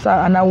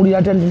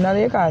anawulira te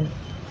ndinaleekaani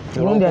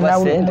gundi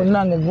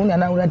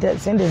anawulira te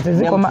sente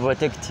tezikoma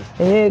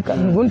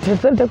gundi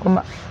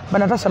tekoma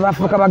banatasa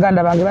bafuuka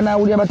baganda bange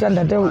banawulira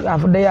batanda te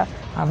afuddeyo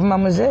avuma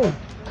muzeeyi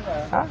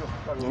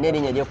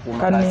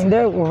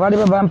kaninde ovali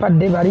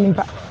babampadde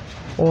balimpa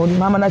oli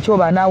mama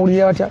nakyoba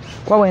anawulira batya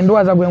kuba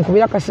bwendwaza gwe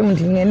nkubira kasimu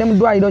nti ngende mu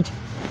ddwaliro ki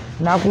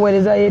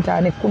nakuweereza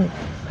yeetaano 10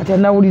 kati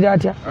anawulira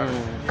atya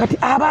kati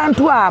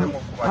abantu abo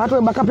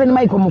abantu bakapteni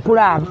Michael mukulu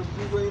abo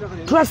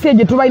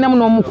tulasiteje tubalinamu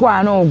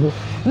n'omukwano ogwo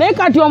naye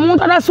kati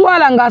omuntu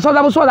ataswala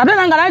ng'aswaza buswaza ate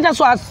nanga naye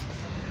taswasi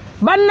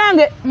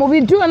bannange mu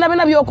bintu byonna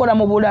byonna byokola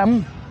mu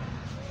bulamu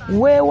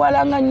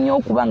weewalanga nnyo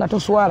okuba nga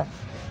toswala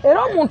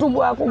era omuntu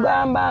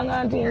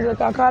bwakugambanga nti nze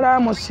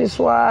kakalaamu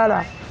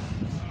siswala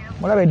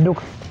mulaba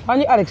edduka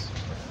anyi Alex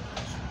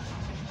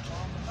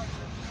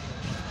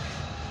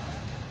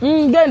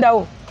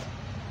gendawo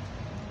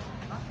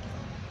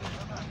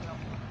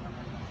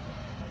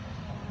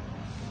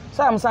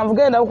saa 7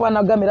 gendawo kuba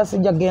nagambira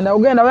sijja genda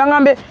ogenda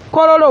oyangambe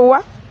kololowa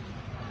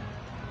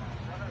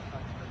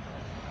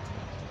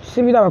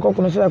sibirabako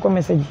kuno sirako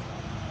message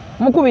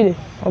mukubire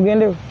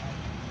ogendewo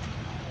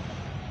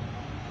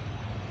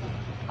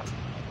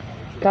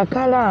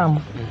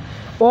kakalaamu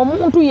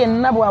omuntu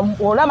yenna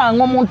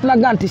olabanga omuntu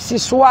naga nti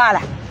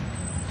siswala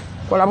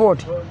kolaba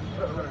oti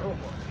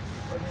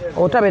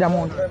otabera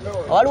muntu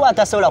waliwo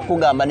atasobola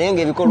kugamba naye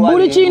ng'ebikolwa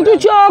buli kintu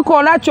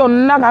kyokola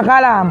kyonna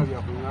kakalaamu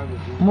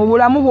mu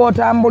bulamu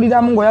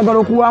bw'otambuliramu ng'oyagala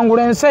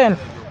okuwangula ensi eno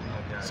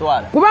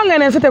kubanga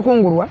eno ensi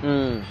tekungulwa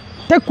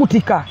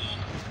tekutika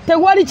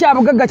tewali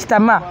kyabugagga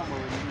kitama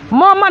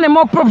more money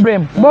more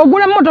problem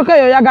bw'ogula emmotoka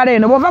eyo oyagala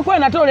eno bw'ova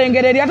kwena ate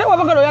olengera eri ate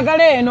bw'ovagala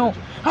oyagala eno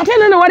ate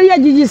nene waliyo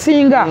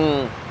gigisinga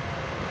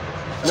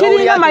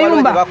kiringa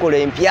mayumba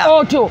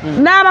otyo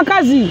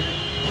n'abakazi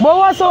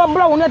bw'owaasa wa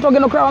bulawuni ate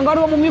ogenda okulaba nga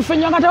waliwo mumyufu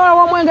ennyo ngate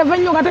waliwo omwengevu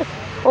ennyo ngate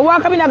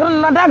owakabina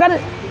natagane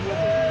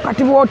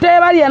kati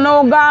bw'oteebalya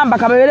n'ogamba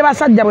kabebere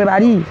basajja bwe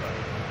bali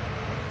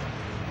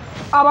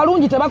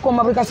abalungi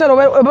tebakoma buli kaseera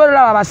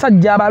obeeraba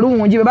abasajja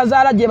abalungi be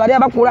bazaala gye bali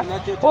abakula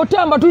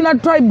otamba tulina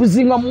tribes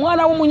nga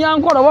mwana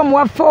w'omunyankolo oba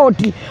muwa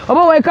 40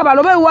 oba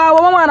owekabala oba ewaawe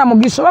oba mwana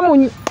mugiso oba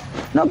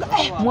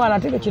mwana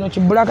teke kino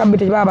kibulaka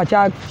bite baba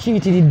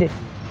kyakiyitiridde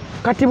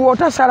kati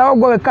bw'otasalawo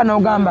gwe wekka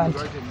n'ogamba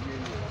nti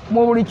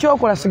mu buli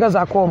kyokola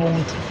sigazaako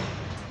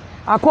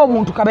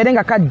obuntu kabeere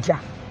nga kajja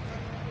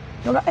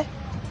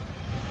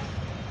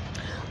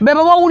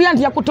beba bawulira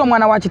nti yakutte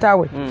omwana wa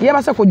kitaawe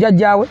yebase ku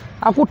jjajjaawe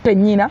akutte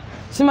nnyina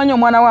simanyi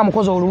omwana we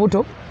amukoze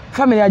olubuto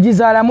famire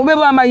agizaalamu be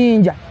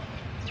b'amayinja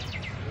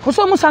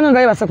kusa omusanga nga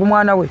yebase ku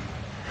mwana we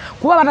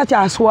kuba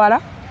batakyaswala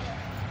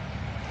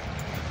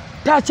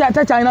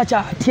takyalina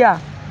kyatya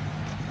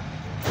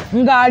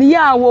ng'ali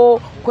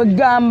awo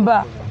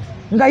kwegamba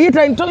nga ye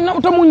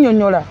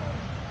tomunnyonnyola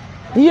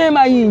ye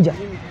Mayinja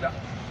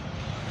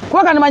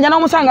kuba kati manya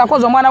n'omusanga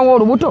akoze omwana we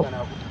olubuto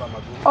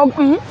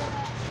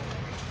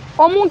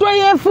omuntu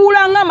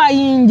eyeefuula nga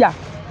Mayinja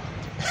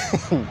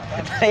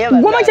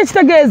guma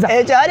kyekitegeeza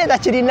ekyaleeta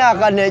kirina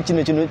akane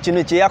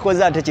kino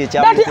kyeyakoze ate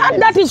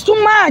that is too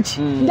much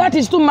that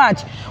is too much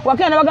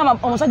wakena bagamba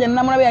omusajja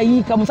namulabe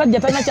yayiika omusajja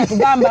talina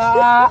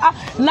kyatugamba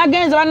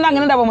nagenze bannange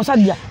nendaba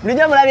omusajja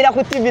bulijjo mulabira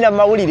ku TV na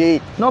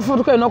mawulire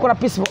n'ofutukayo n'okola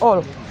peaceful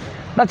all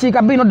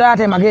dakiika bbiri n'oddayo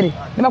ate magere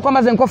ne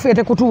bakwambaza enkofu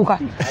tekutuuka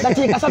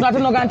dakiika 3 ate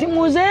noga nti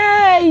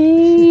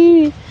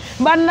muzeeyi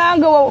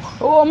bannange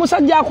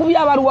omusajja akubye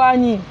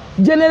abalwanyi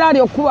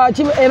generali okuba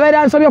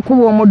ebeera nsabye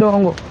okuba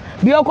omudongo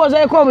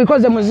byokozeeko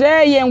obikoze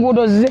muzeeyi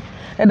enguudo ze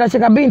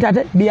edakiika bbiri nti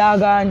ate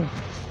byagaanye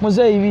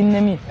muzeeyi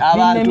binnemye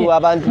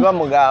abantu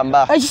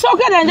bamugamba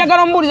ekisookera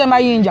njagala omubuulize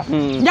Mayinja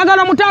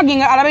njagala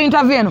omutaginga alabe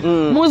interview eno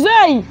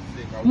muzeeyi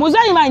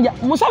Mayinja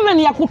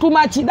Museveni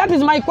yakutuma ki? That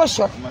is my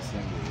question.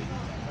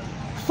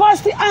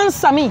 First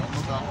answer me.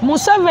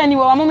 Museveni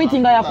wa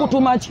wamumitinga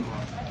yakutuma ki?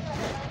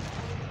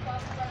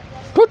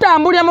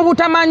 Tutambulira mu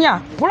butamanya.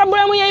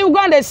 Problemu ya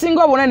Uganda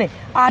esinga obunene.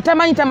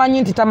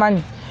 Tamanyi nti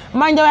tamanyi.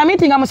 Mayinja ya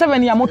meeting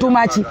Museveni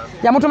yamutuma ki?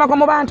 Yamutuma kwa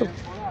mu bantu.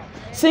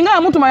 Singa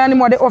yamutuma yani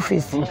muwadde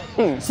office.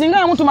 Singa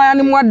yamutuma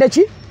yani muwadde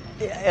ki?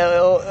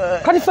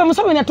 Kati fe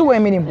Museveni atuwa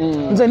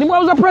emirimu. Nze ndi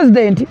bwauza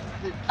president.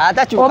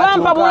 Oba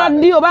mpabula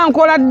ddi oba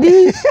nkola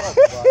ddi.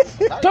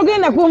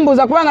 Togenda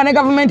kumbuza kubanga ne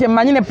government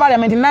emanyi ne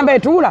parliament namba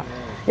etuula.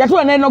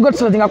 Yatula ne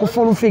negotiate nga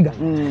kufulu figa.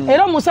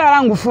 Era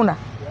omusaala ngufuna.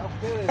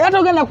 Era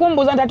togenda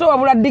kumbuza nti ate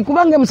wabula ddi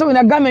kubanga Museveni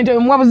na government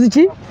emuwabuzi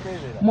ki?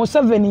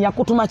 Museveni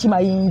yakutuma ki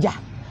Mayinja.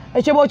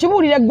 Ekyo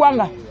bw'okibuulira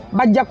eggwanga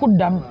bajja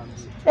kuddamu.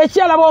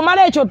 Ekyala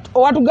bw'omala ekyo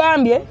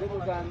owatugambye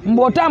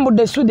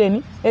mbw'otambudde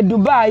Sweden,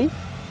 Dubai,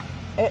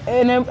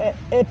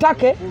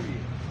 Turkey,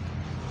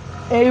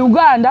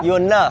 Uganda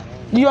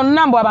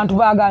yonna mbw abantu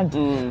baaganje.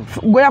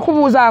 Gwe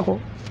yakubuuzaako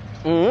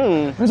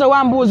nze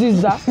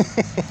wambuuzizza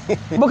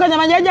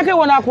bukanyamanya yajjako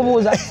ewona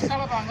akubuuza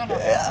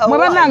mwe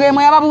bannange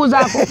mwe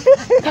yababuuzaako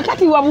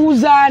kakati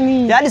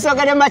wabuuzaani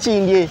yandisooka ne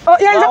makindye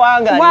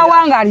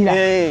wawangalira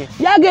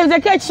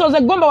yagenzeko ekisozi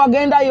eggomba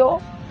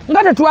wagendayo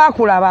nga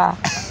tetwakulaba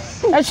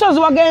ekisozi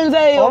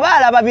wagenzeeyo oba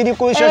alaba biri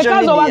ku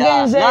social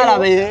media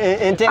n'alaba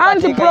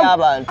enteekateeka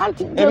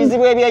y'abantu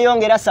ebizibu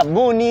ebyeyongera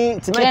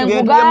sabbuuni simanyi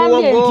tugenda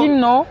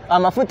muwogo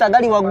amafuta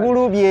gali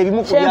waggulu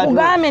byebimu ku byatu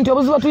kyekugambye nti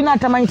obuzibu tulina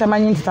tamanyi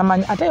nti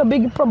tamanyi ate yo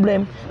big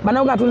problem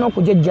banayoga tulina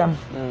okujejjamu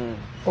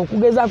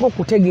okugezaako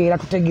okutegeera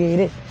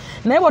tutegeere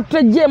naye bwe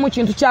tutejjeemu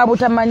kintu kya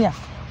butamanya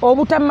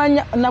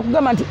obutamanya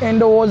nakugamba nti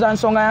endowooza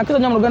nsonga yankizo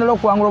nnyo mu lugendo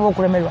lw'okuwangula oba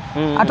okulemerwa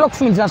ate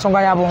okufumitira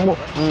nsonga ya bwongo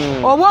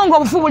obwongo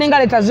obufu bulinga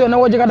leta zero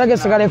newogekatako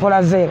esigala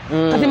ekola zero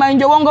kati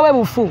mayinja obwongo bwe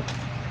bufu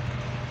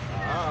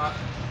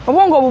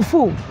obwongo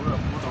bufu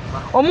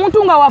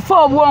omuntu nga wafa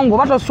obwongo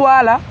oba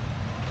toswala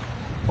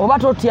oba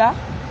totya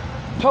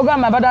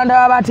togamba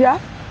badandaba batya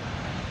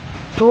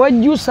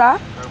towejjusa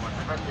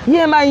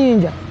ye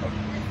mayinja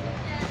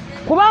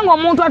kubanga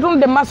omuntu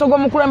atunudde mu maaso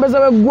g'omukulembeze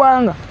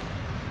w'eggwanga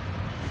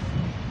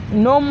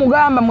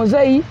n'omugamba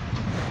muzeeyi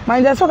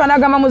mayinja yasooka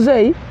n'agamba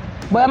muzeeyi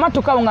bwe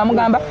yamatukawo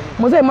ng'amugamba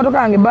muzeeyi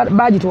emmotoka yange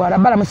baagitwala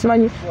balamu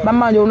simanyi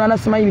bammanja olunaana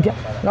simanyi bitya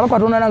nga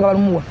bakwata olunaana nga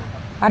balumuwa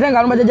ate nga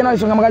alumba jjajja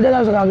naisonga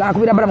magajja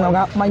akubira balamu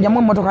nga mayinjamu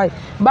emmotoka ye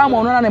bamu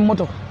olunaana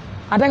n'emmotoka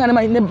ate nga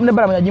ne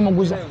balamu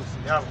yagimuguza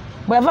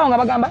bwe yavaawo nga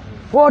bagamba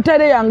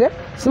wooteri yange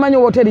simanyi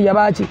wooteri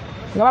yabaaki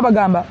nga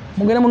babagamba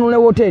mugende munule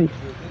wooteri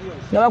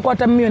nga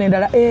bakwata miliyoni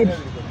endala eri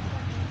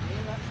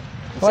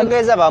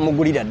Segeeza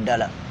bamugulira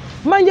ddala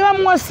manje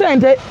bamuwa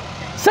sente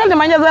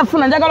manje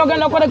zafuna njagala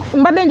ogenda okole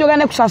mbadde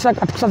njogenda kusasa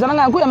kati kusasa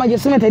nanga nkuya manje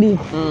simete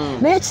liko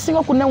naye kisinga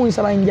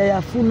okunnewunyisa mayinja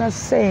yafuna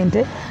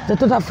sente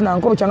zetutafuna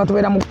nkobo kyanga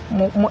tubeera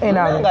mu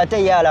enanga nga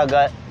ate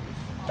yalaga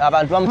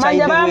abantu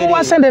bamukyayidde manje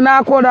bamuwa sente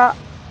n'akola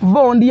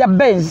bondi ya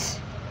Benz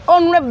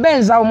onule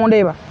Benz awo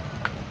mundeba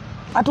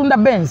atunda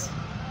Benz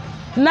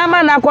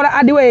nama n'akola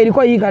adiwe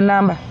eriko yiika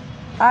namba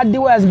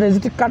adiwe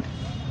azibezitika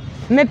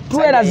ne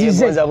trailer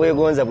zize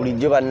bwegonza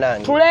bulijjo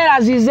bannange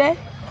trailer zize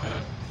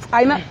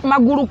aina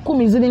magulu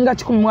 10 ziringa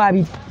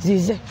 12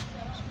 zize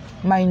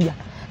mayinja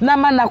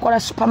nama nakola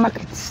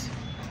supermarkets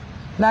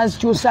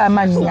nazikyusa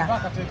amanya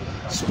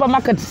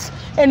supermarkets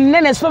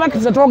enene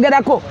supermarkets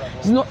zatogerako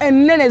zino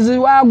enene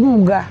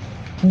ziwaguga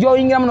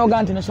joyingira muno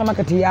ganti ne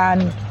supermarket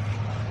yani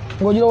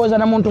ngojirowooza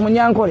na muntu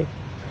munyankole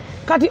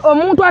kati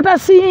omuntu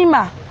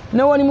atasiima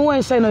newoni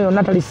muwensa ino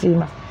yonna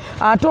talisiima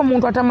ate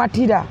omuntu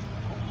atamatira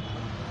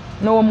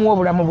n'omuwa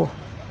obulamu bwo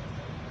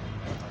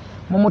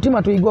mu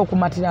mutima tuyiga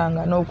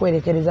okumatiranga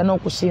n'okwerekereza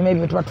n'okusiima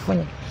ebyo tuba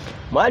tufunye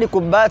mwali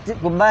ku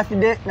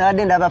birthday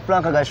nadde ndaba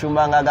Frank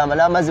Gashumba ng'agamba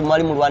n'amazzi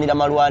mwali mulwanira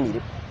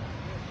malwanire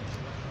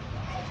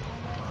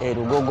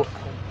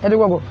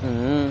erugogo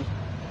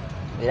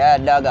era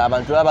yaddaga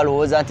abantu baba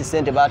balowooza nti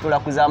ssente baatula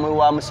kuzaamu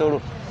wa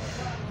musolo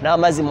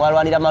n'amazzi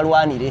mwalwanira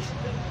malwanire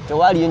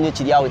tewaliyo nnyo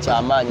kiri awo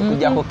kyamaanyi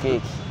okujjako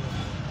keeki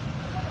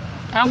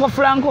Uncle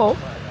Franco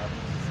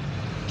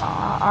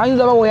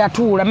ayinza bawe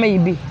yatuula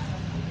maybe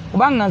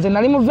kubanga nze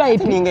nali mu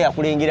VIP ninga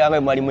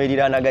yakulengiranga mwali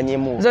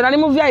mweriranaganyemu nze nali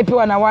mu VIP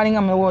wana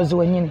walinga mwewozi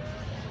wenyine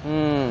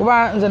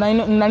kuba nze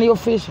nali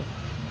official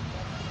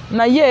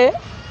naye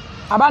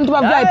abantu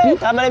ba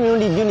VIP amale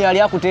mirundi junior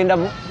ali akutenda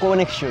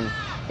connection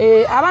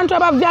abantu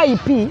aba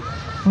VIP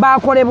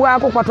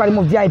bakolebwako kwa twali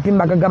mu VIP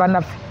mbagaga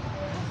banaffe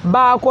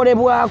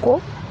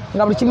bakolebwako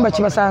nga buli kimu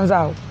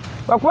bakibasanzaawo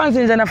lwakuba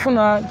nze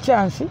nafuna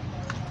chance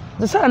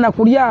nzesala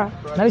nakulya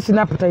nali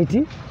sina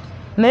appetite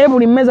naye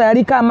buli mmeza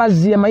yaliko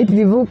amazzi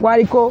amayitirivu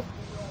kwaliko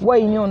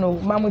wayini ono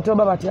bamwita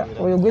oba batya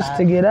oyo gwe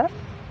sitegera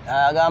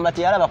agamba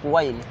teyalaba ku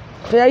wayini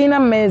teyalina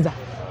mmeeza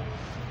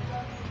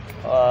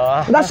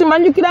nga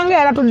simanjukiranga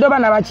yalatudde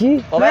bana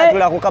baki oba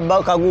yatula ku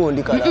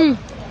kagundi kala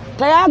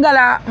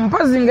tayagala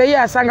mpozi nga ye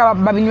asanga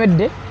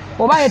babinywedde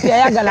oba ye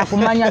teyayagala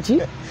kumanya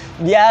ki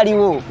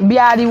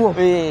byaliwo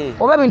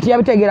oba bintu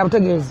yabitegeera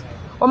butegeezi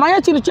omanye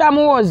ekintu kya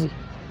muwoozi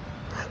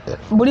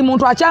buli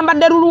muntu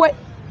akyambadde lulwe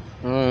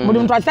buli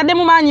muntu akitadde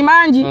mu maanyi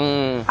mangi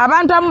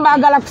abantu abamu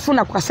baagala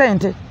kufuna ku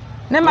kasente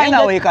ne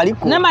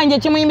mayinja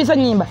ekimuyimbisa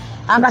ennyimba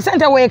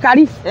akasente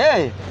weekali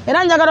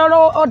era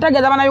njagala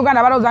otegeeza bana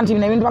Uganda balowooza nti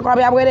bino ebintu bakola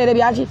bya bwereere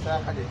byaki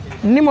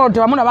nimo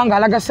tewamu nabanga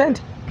alaga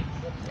sente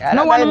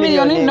no 1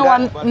 million no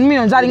 1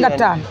 million zalinga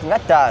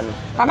 5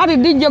 kakati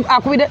DJ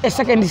akubide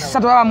esekendi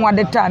 3 baba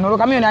muwadde 5 olwo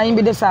kamiyoni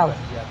ayimbidde saawa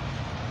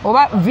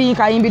oba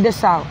Vinka ayimbidde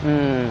saawa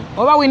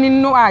oba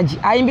Winino Aji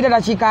ayimbidde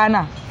dakiika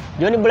 4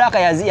 Johnny Black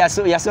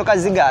yasooka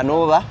zigaana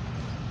oba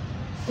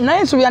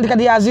naye nsuubira nti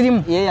kati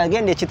yazirimu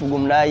yagenda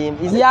ekitugumu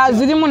nayimba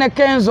yazirimu ne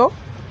Kenzo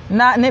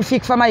ne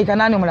Fikfa Maika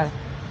nani omulala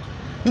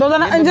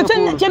ndowooza nze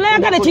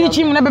kyenayagala kiri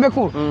kimu ne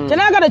Bebekulu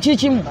kyenayagala kiri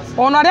kimu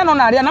ono alya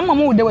nono alya nammwe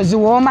muwudde we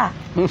ziwooma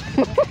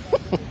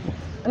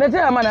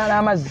netera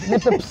n'amazzi ne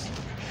Pepsi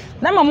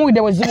Nama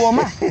muwide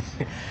weziwoma.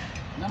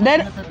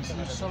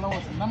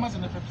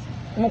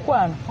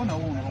 Mukwano.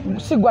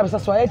 Sigwa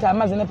bisaswa yeta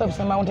amazi ne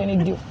Pepsi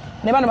Mountain Dew.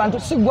 Ne bano bantu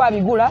sigwa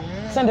bigula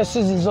sente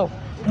sizizo.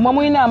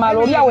 Mwamwina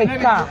amalo oli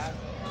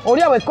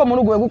awekka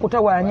omulugu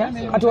wegukutawanya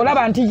kati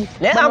olaba nti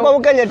ango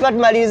Bukenye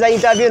twatumaliza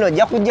interview eno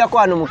jja kujjako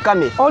wano mu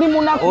kamera oli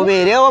munaku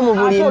obeerewo mu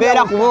buli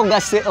mbeera kuba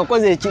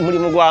okoze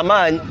mulimu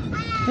gw'amaanyi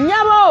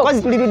nyabo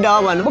kozi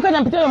tulibiddawo wano Bukenye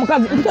mpiteyo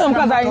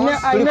omukazi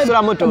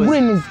alina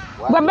greens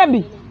gwa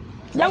baby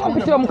jangu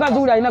mpiteyo omukazi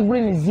uli alina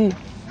greens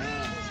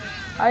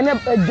alina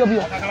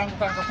ejjobyo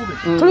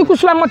tuli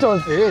kusula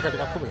motors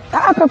katika kube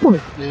akakube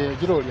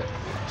girolya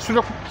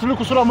tuli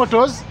kusula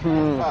motors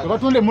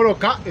batunde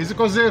moloka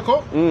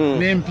ezikozeeko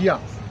n'empya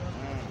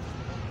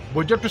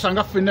bojja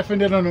tusanga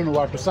fenne nono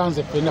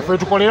watusanze fenne fe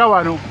tukolera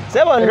wano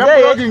sebo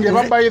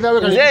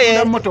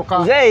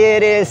nze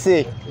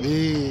yereese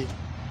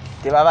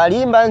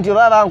tebabalimba nti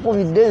oba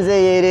bankubidde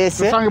nze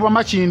yereese tusangibwa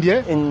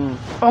makindye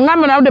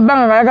ongambe nawudde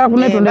ebbanga nga yagala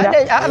kunetondera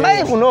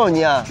ambaye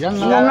kunoonya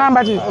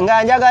ngamba ti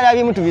nga njagala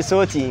bimu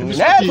tubisootingi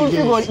naye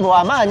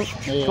bwamaanyi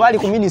twali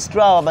ku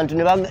ministry awo abantu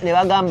ne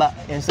bagamba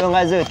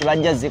ensonga zeyo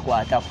tebajja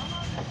zikwatako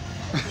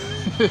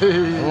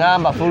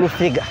ngamba full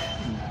figure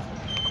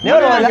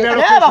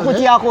naye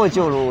bakutyako ki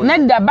olowooza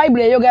nedda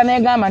bayibuli eyogera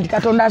negamba nti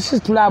katonda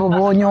asitula abo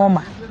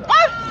boonyooma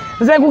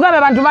nze nkugambe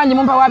abantu bangi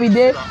mumpa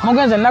wabidde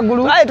mugenze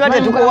naggulu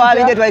twali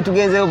tukuwabidde twali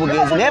tugenzeyo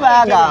bugenzi naye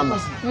bagamba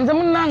nze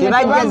munnange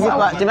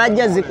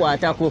tebajja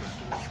zikwatako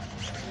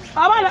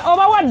abaana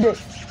obawadde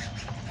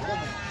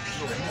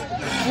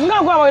nga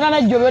kwaba olina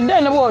nejjobyo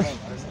dde ne bwoti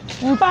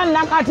mpa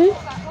nakati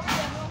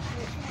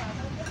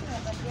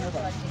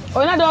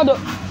olina dodo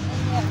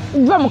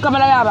va mu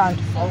kamera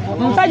y'abantu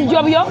mpa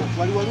jjobyo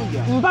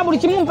mpa buli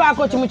kimu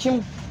mpaako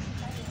kimu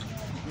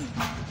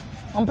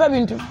ompa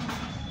ebintu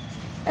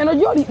eno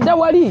gyoli dda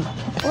wali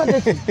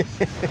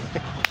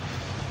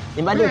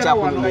embadde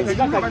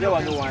ekyakunyumiza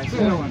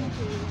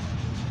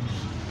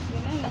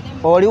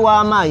oli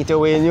w'amaanyi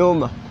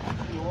teweenyooma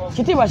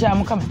kitiibwa kya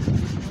Mukama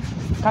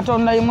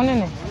Katonda ye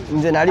munene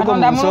nze naliko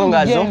mu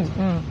nsonga zo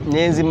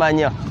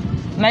nenzimanya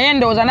naye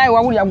ndowooza naye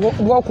wawulira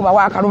gwokuba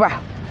wakaluba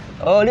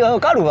oli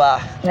okaluba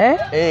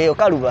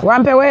okaluba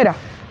wampeweera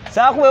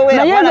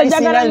saakuweweera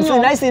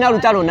naye sirina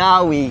lutalo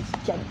naawe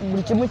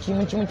buli kimu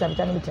kya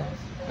bitano bitano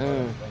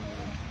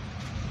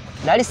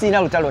nali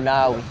sirina lutalo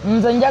naawe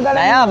nze njagala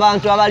naye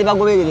abantu abaali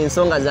bagoberera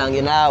ensonga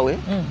zange naawe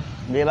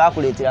be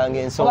bakuleeteranga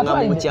ensonga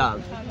mu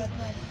bukyamu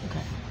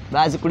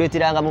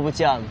bazikuleeteranga mu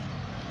bukyamu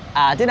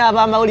ate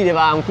n'abamawulire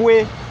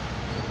bankwe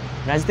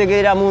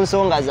nazitegeerera mu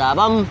nsonga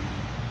zaabamu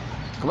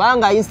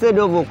kubanga instead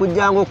of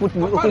okujjanga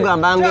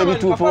okugambanga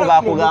ebituufu bo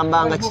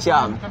bakugambanga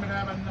kikyamu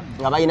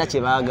nga balina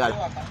kye baagala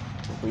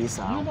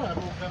okuyisaawo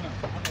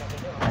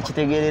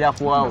akitegeerera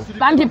kuwawo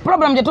anti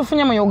problem gye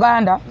tufunye mu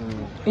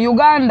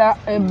Uganda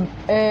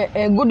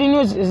good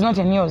news is not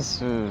a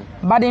news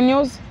bad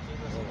news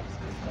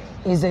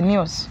is a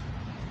news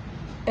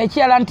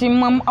ekirala nti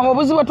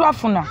obuzibu bwe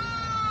twafuna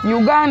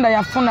Uganda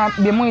yafuna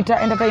bye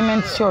muyita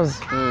entertainment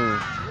shows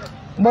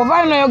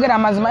bw'ovaayo n'oyogera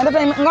amazima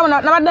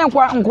nabadde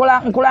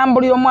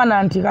nkulambulira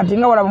omwana nti kati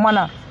nga walaba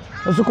omwana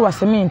osukuba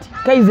seminti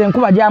kaize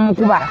enkuba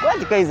gyamukuba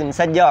kaize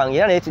musajja wange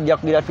era naye tujja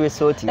kugira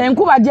twesooti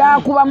enkuba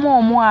gyakubamu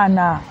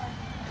omwana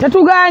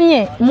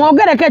tetuganye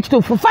mwogereko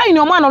ekituufu fayini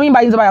omwana oluyimba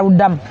ayinza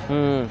bayaluddamu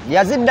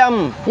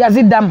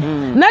yaziddamu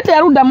naye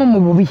teyaluddamu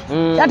mu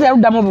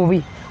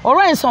bubi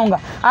olw'ensonga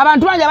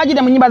abantu bangi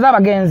abagidde mu nnyimba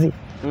z'abagenzi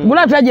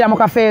gula tuyagira mu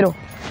kafeero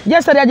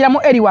jesali yagiramu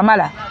eri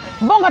wamala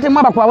bo nga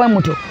temwaba kwawe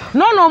muto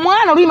nono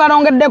omwana oluyimba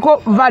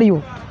alongeddeko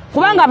value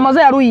kubanga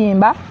moze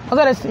yaluyimba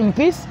moze rest in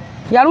peace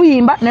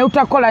yaluyimba naye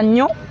utakola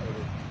nnyo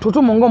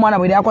tutumu ng'omwana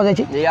bwe yakoze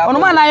ki ono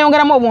mwana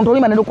ayongeramu obuntu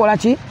oluyimba ne lukola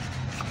ki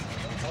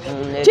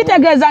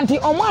kitegeeza nti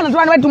omwana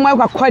twani batumwayo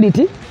ka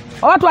credit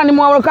oba twani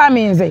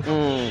mwawolkaminze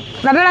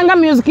naddala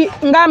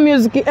nga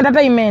music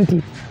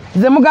entertainment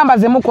zemugamba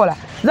zemukola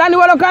zandi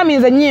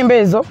wolokaminze ennyimba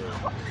ezo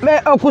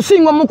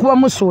okusinga omukuba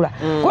musula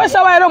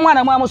kwesawa era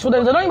omwana mwamusula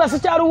nze n'oluyimba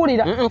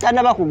sikyaluwulira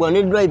tanaba kugwa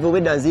ne drive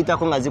obwedda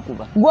nziyitako nga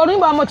zikuba gwe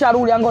oluyimba wamu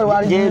kyaluwulira nga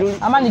wali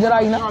amaanyi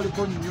geralina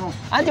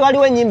anti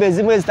waliwo ennyimba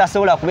ezimu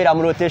ezitasobola kubeera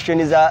mu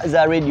rotation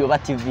za radio oba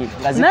tv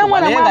naye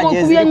omwana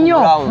mwamukubye nnyo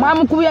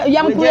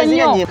yamukubye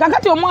nnyo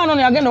kakati omwana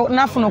ono yagenda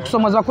nafuna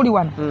okusomozebwa kuli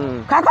wano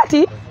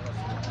kakati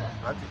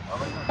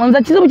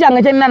nze kizibu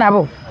kyange kyenina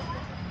nabo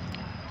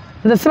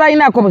nze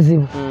sibalinaako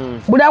buzibu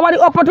buli awali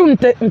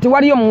opportunity nti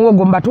waliyo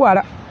muwogo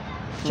mbatwala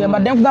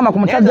kyembadde nkugamba ku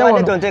musajja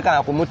wono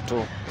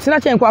sina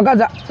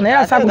kyenkwagaza naye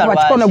asaakukuba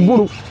kikono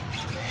eggulu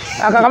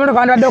akakamotoka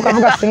wandibadde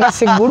okavuga singa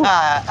si ggulu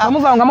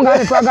omuva nga mugala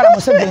tetwagala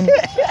Museveni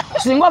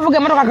singa ovuga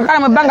emotoka kakala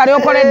mu ebbanga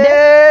lyokoledde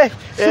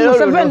si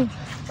Museveni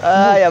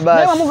naye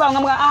wamuva nga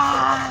muga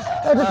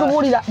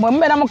tutubuulira bwe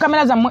mubeera mu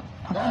kamera zammwe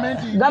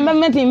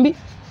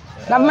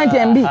gavumenti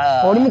embi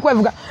oli mu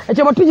kwevuga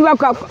ekyo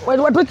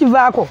bwe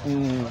tukivaako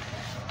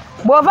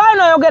bw'ovaayo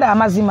n'oyogera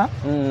amazima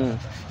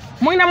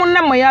mulina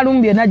munnammwe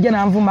yalumbye najja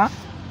nanvuma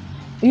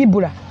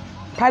ibula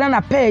talina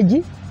na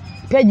peegi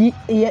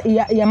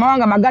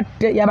y'amawanga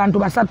magatte y'abantu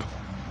basatu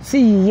si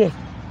yiye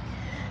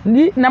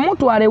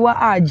namutwale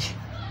wa aji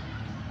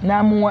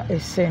namuwa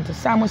essente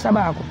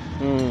samusabako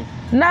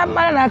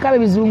namala nakaba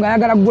ebizibu nga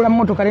ayagala kugula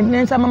mmotoka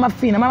nensaba mama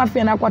Fiina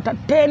nakwata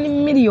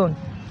 10 million.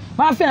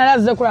 Mama Fiina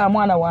lazze kulaba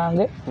mwana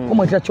wange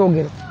kumwetera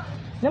kyogero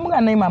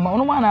nemugana naye mama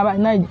ono mwana aba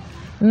naye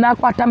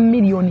nakwata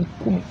million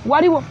 10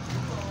 waliwo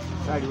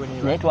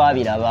naye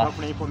twabiraba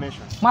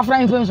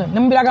mwafuna information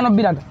nemubiraga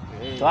nobiraga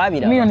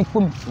twabiraba million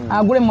 10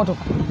 agule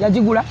mmotoka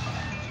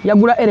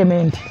yagula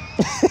element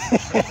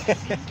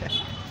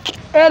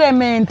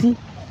element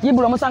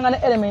yibula musangane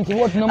element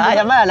wotu no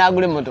yamala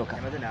nagule mmotoka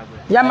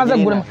yamaze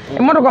gule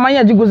emmotoka manyi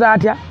yagiguza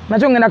atya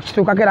nakyo ngenda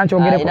kukituuka kera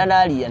nchogereko ina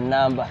nali ya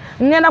namba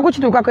ngenda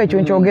kukituukako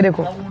ekyo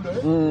nchogereko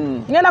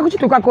ngenda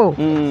kukituukako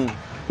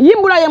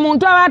yimbula ye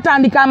muntu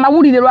abatandika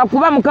amawulire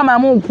lwakuba mukama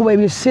amukuba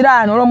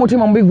ebisiraano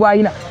olw'omutima mubi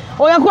gwalina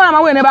oyakola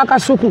amawulire ne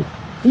bakasuku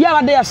ye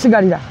abadde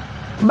yasigalira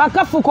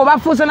bakafuko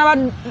bafuuse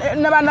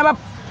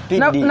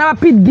n'aba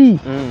PD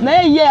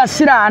naye ye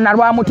yasiraana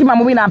lwa mutima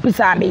mubi na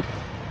mpisa mbi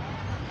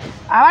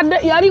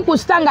abadde yali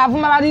kusitanga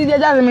avuma balirya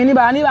jazimini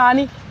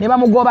baani ne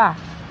bamugoba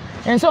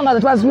ensonga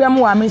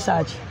zetwazibyamu wa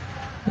misaki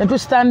ne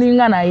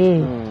tusitandinga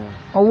naye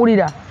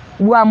owulira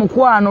lwa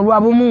mukwano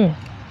lwa bumu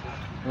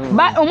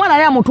omwana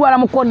yali amutwala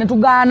mukono ne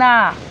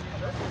tugaana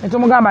ne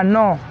tumugamba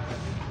no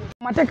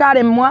amateeka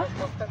alemmwa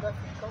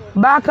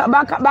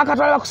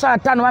bakatwala bakusala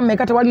 5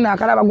 bammeka tewali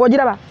nakalaba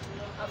gwogiraba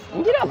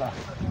ngiraba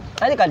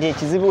ali kati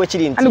ekizibu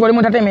wekiri nti andi goli mu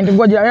entertainment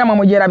gwogiraba era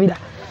mwemugyerabira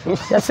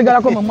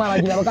yasigalako mu mwana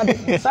gira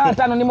bakati saa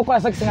 5 ni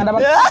mukola sex nganda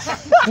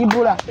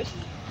ibula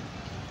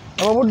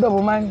obudde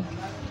bumanyi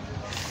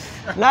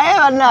naye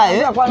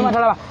banaye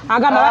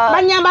agamba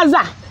banyambaza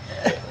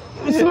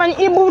simanyi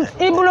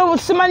ibulu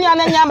simanyi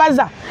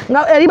ananyambaza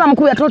nga eriba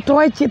mukuru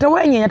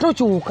towenyenya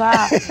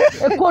tokyuka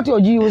ekoti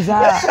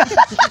ogiyuza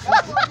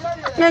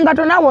nenga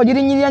tonawe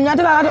ogirinyirya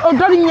ate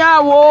otoli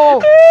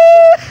nyawo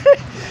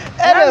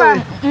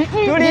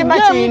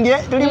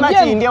tuli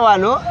makindye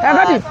wano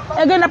akati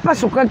egenda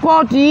pasuka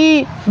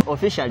ekoti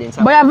officially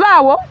bwe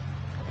yavaawo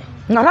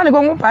nga tandika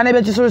omupaana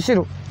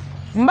ebyekisuusiru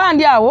mba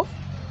ndi awo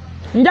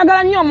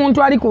njagala nnyo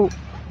omuntu ali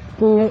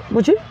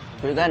kuki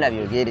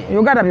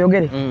Uganda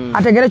Byogere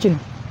ategere kino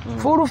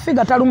fuulu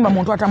figa talumba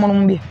muntu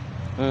atamulumbye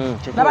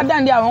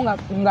nabadde ndi awo nga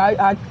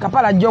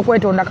kapala ajja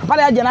okwetonda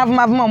kapala yajja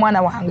n'avuma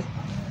omwana wange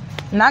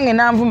nange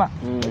nanvuma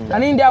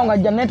nali ndi awo nga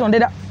ajja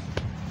netondera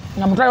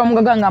nga mutale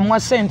omugaga nga amuwa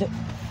ssente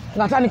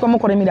nga atandika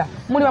omukola emira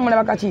muli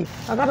bamulaba kaki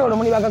akati olwo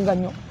muli bagagga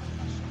nnyo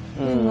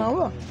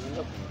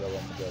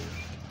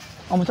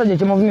omusajja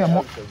ekimuvumya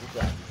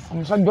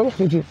omusajja olwo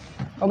kiki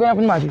ogenda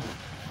kunyuma ki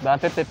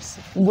bampe pepsi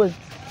gwe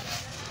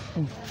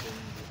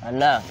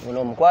ana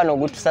uno mukwano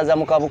gutusaza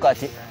mukabu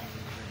kati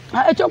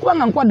ekyokuba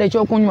nga nkwadde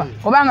ekyokunywa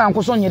obanga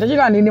nkusonye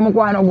tekigandi ndi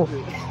mukwano gwo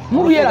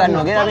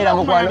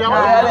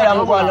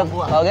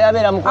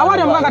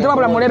awali omuganga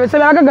tewabula mulebese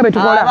bagagga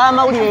betukola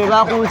abamawulire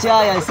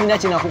bakukyaya nsina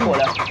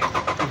kinakukola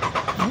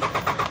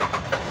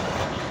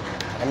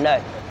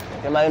anaye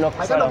temalina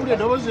okusala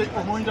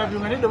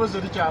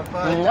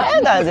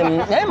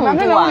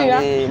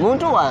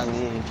muntu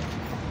wange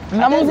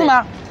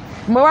namuvuma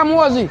bwe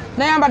wamuwozi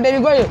nayambadde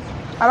ebigoye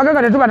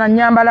abagagga tetuba na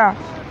nyambala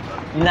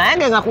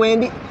naye nga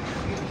kwendi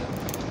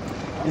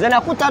nze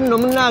nakuta nno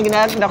munnange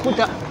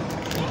nakuta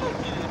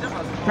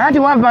nati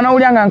wanvuma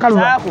nawulya nga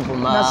nkaluba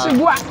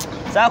nasigwa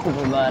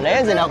saakuvuma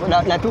naye nze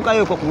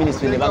natuukayoko ku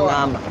minisitule ne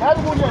baŋŋamba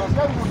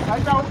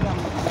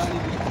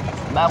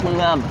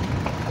bakuŋŋamba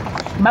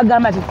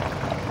bagamba ti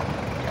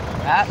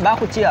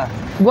bakutya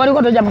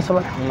gwoliko tojja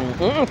musobola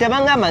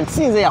tebaŋŋamba nti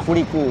sinze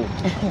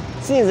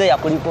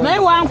yakuliko naye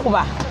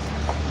wankuba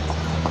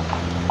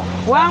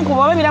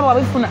oba ebirabo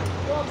wabifuna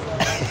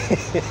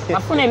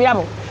afuna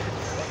ebirabo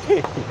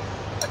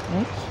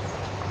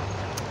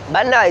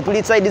bannaye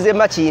tuli saidi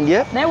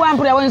zemakindye naye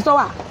wampulira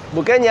wensowa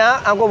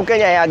Bukenya anko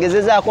Bukenya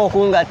yagezezaako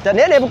okungatta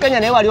naye ne Bukenya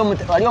naye wali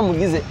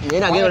omugize naye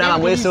nagenda olaba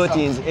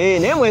mwesotinze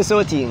naye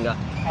mwesotinga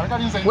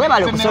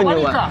webale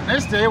okusonyiwa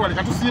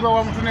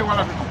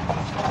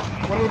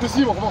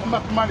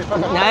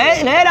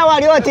naye era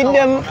wali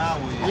otiddemu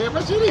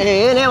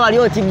naye wali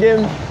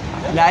otiddemu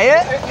naye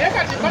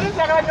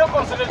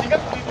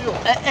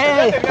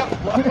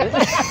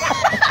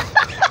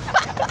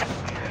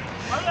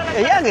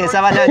eyange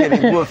nsaba nange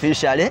biggu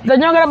officially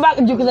tenyongera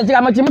bajukiza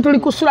kigambo kimu tuli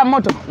kusula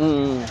moto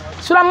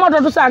sula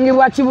moto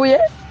tusangibwa Kibuye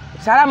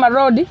Salama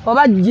Road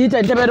oba giyita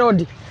Entebbe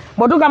Road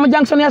bwotuuka mu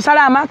junction ya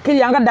Salama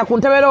kiriyanga dda ku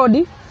Entebbe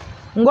Road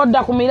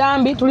ngodda ku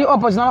Mirambi tuli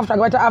opposite n'amafuta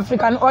gaita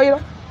African Oil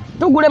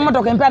tugule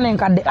motoka empya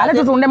n'enkadde ate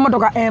tutunde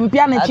motoka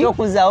empya neki ate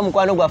okuzaawo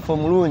omukwano gwaffe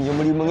omulungi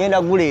omulimu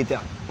ngenda guleeta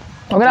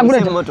ogenda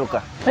guleeta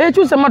motoka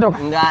kyusa motoka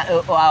nga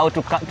awo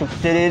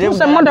tuterere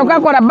kyusa motoka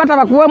kola bata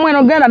bakuwemu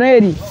eno genda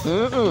n'eri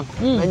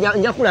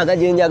nja kulaga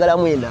gye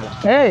njagalamu endala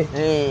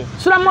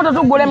sula moto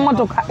tugule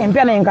motoka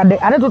empya n'enkadde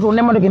ate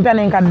tutunde motoka empya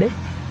n'enkadde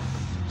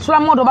sula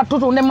moto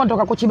batutunde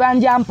motoka ku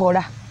kibanja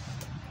mpola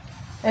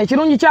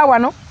ekirungi kya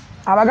wano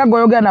abagagga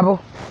oyogera nabo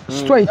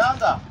straight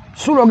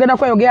Sula ogenda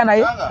kweyogera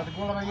naye.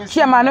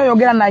 Chairman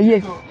oyogera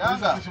naye.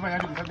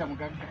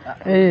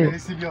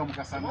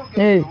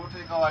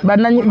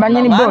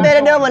 Banyini bondi.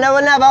 Bambereddewo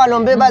bonabona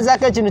abawalombe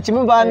bazako ekintu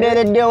kimu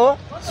bambereddewo.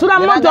 Sula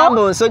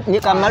moto.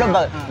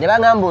 Ne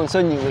bagamba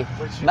onsonyiwe.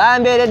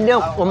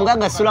 Bambereddewo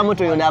omugagga Sula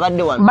moto yona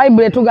abadde wano.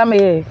 Bible etugambe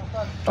ye.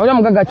 Oli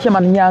omugagga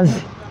Chairman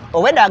Nyanzi.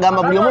 Owedde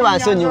agamba buli omu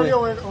bansonyiwe.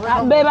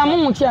 Beba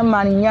mu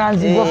Chairman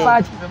Nyanzi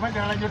gofati.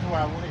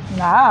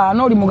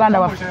 N'oli muganda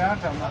waffe.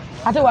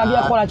 Ate wali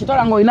akola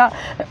kitola ng'olina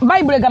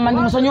Bible egamba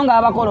ndi musonyiwe nga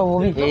abakola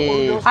obubi.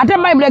 Ate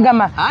Bible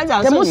egamba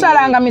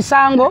temusalanga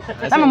misango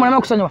namwe muleme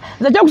okusonyiwa.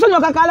 Nze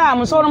ky'okusonyiwa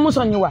kakalaamu nsobola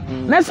omusonyiwa.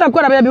 Naye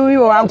sitakwera bya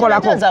bibibo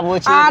wankolako.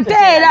 Ate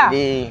era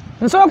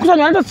nsobola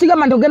okusonyiwa naye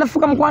tosigamba nti ogenda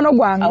kufuuka mukwano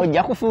gwange.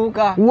 Ojja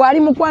kufuuka. Wali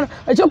mukwano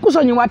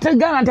ekyokusonyiwa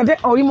tegamba nti ate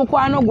oli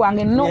mukwano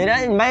gwange no. Era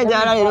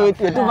Mayinja leero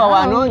tuva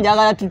wano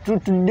njagala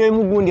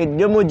tuddemu gundi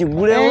eddemu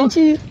gigulewo.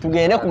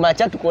 Tugende ku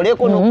makya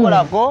tukoleko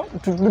n'okukolako.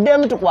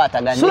 Tuddemu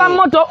tukwatagane. Sula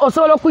moto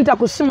osobola okuyita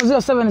ku simu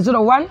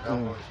 0701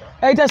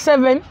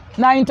 87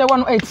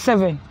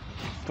 9187.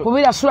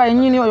 Kubira Sula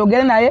yennyini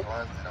oyogere naye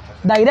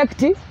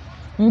direct.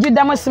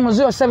 Njiddamu esimu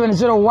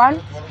 0701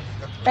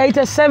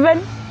 87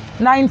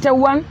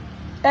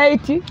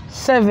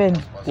 9187.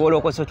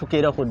 Kuwolokoso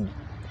tukeera kuddi.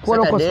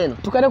 Kuwolokoso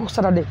tukeera ku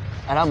Saturday.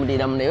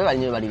 Alhamdulillah munewe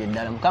balinyo balire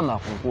ddala mukama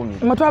akunkumi.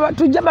 Mutwaba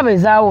tujja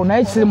babezaawo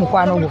naye kisiri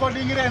mukwano gwo.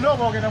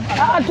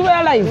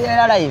 Tubeera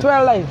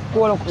live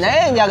kuwolokoso.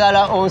 Naye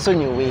njagala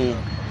onsonyiwe.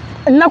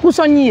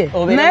 Nakusonyiye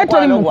naye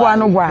toli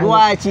mukwano gwange.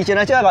 Lwaki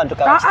kino kyo abantu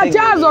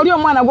akyaza oli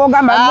omwana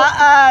gw'ogamba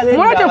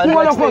mulete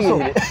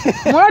kuwolokoso.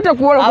 Mulete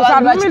kuwolokoso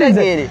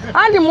alumirize.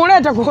 Anti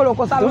mulete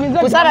kuwolokoso alumize.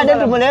 Kusala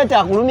ndetu mulete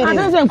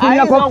akulumirize. Ate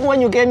nkunyako. Ayinza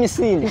okuwenyuka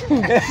emisinde.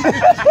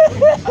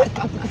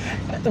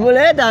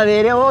 Mulete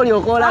abeerewo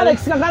olyokola.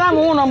 Alex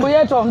Kakalaamu wuno mbu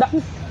yeetonda.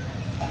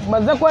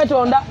 Bazze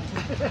kwetonda.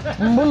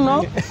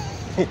 Mbuno.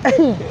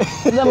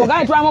 Nze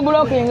mugaye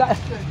twamubulokinga.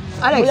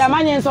 Buli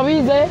amanya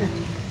ensobi ze.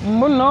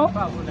 Mbuno.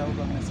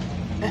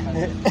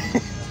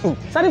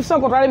 Sari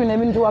soko twale bino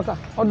ebintu waka.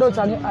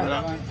 Odotsanye.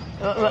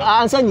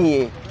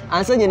 Ansonyiye.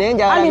 Ansonyiye naye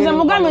njagala. Ani nze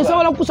mugambe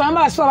nsobola okusoma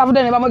basobola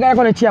bavude ne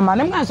bamugayako ne Chairman.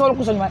 Ne mwana nsobola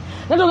okusonyiwa.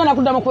 Netogenda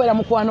kuddamu kubeera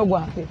mukwano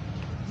gwange.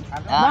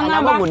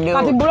 Nangamba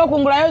kati bloku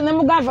ngulayo ne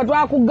mugambe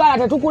twakugala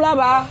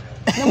tetukulaba.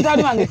 Ne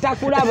mutali wange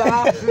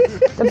takulaba.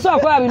 Tetusobola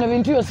kukola bino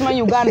bintu yo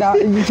simanyi Uganda.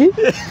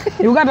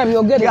 Uganda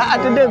byogere.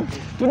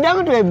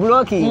 Tuddemu twe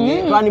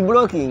blocking. Twani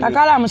blocking.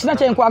 Kakalaamu sina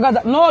kye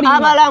nkwagaza. N'oli.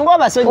 Abalango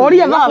abasonyiwa. Oli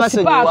yava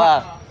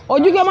abasonyiwa.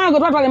 Ojuge mwana gwe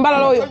twatwala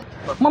embala oyo.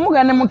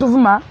 Mwamuga ne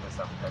mutuvuma.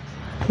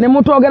 Ne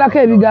mutwogerako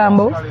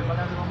ebigambo.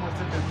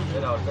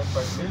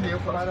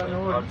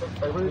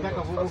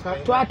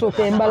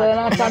 Twatuuka embala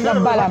n'atanga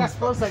balamu.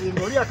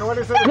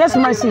 Yes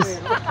my sis.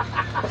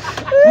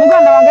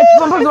 Muganda wange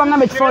ekifombozi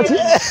wangamba ekifo ki?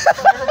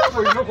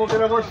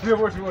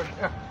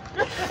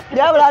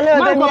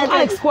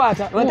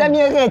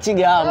 Otamyeko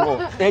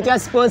ekigambo ekya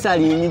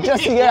sponsoring kyo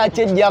sigera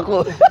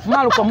kyejjako.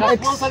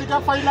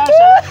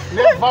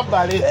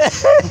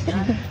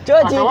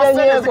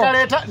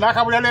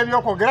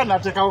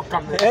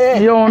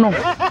 Yono.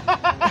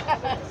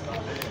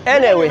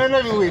 Anyway,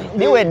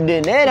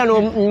 niwedde neera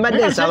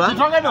mbadde nsaba.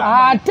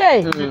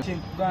 Ate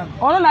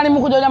ono nali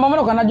mukujoja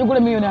mamonoka najugula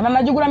milioni ana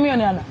najugula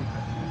milioni ana.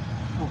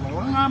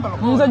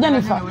 Nze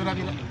Jennifer.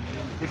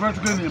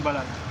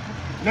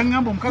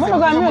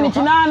 Monoka milioni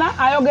 8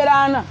 ayogera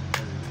ana.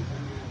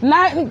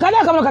 Na kali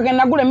akamonoka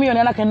kagenda gula milioni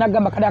ana kagenda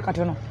gamba kali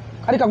akatono.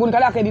 Kali kaguni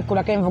kali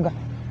akebikula kenvuga.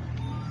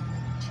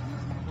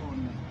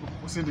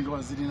 Usindi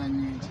kwa zili na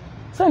nyingi.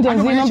 Sente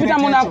nzino mpita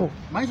munako.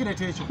 Manjire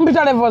techo.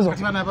 Mpita levozo.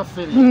 Kati bana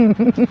abaferi.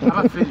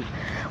 Abaferi.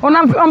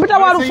 Mpita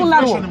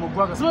warufuna ruo.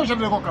 Sima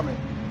shadile kwa kamera.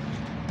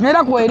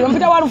 Nera kweli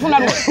mpita warufuna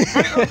ruo.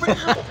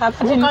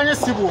 Okanye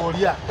sibu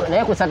olia.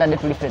 Naye ku Saturday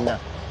tulifena.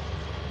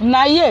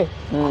 Naye.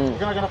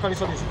 Kana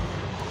kaliso disi.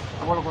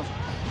 Abolo kosa.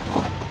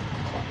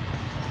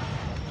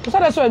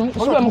 Kusala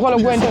sugwe mukolo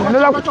gwentebe.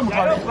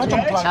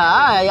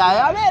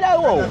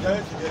 Abeerawo.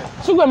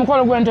 Sugwe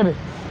mukolo gwentebe.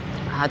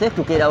 Ate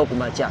tukeerawo ku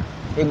makya.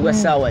 Eggwa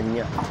ssaawa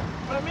 4.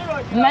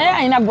 Naye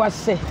ayina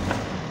gwasse.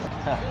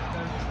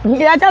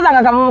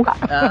 Yakyazanga kavubuka.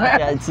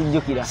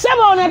 Sijjukira.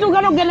 Sebo ono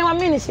yatuuka n'okugenda wa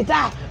minisita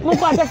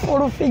mukwate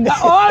fulufiga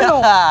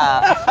ono.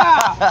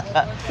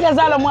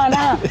 Yazaala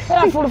omwana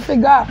era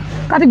fulufiga.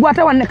 Kati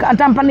gwate wanne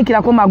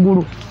atampanikirako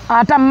magulu.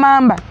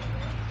 Atammamba.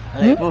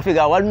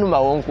 Fulufiga walunuma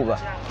wonkuba.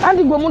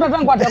 Anti gwe omuntu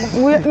atankwata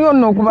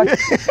yonna okuba.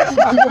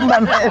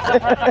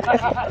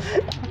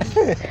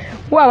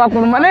 Waba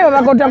kuluma naye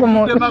bakota ku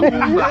muntu.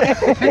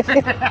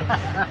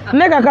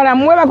 Ne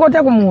Kakalaamu we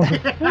bakota ku muntu.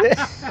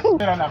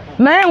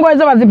 Naye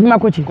ngozo bazipima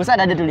kuki? Ku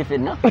Saturday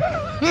tulifena.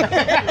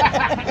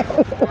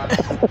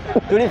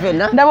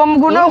 Tulifena. Ndabo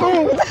muguno.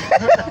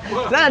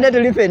 Saturday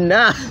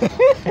tulifena.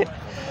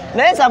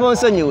 Naye saba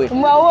onsonyiwe.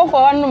 Mwawo ko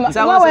wanuma.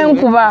 Mwawe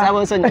nkuba. Saba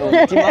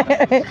onsonyiwe.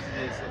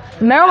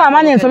 Naye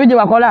bamanye ensobi gye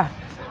bakola.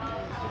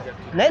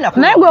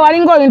 Naye gwe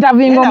walinga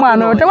intervingo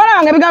mwana oyo tewala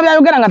wange bigambo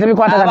byayogera nga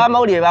tebikwata.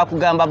 Abamawulire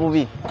bakugamba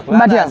bubi.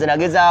 Batanze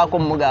nagezaako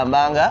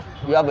mugambanga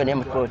you have a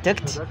name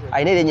protect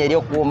aina lenye eri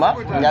okuuma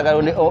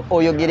njagala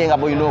oyogere nga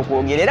boyina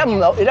okwogera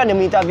era ne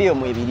mu interview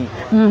mu ebiri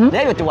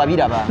naye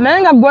tewabiraba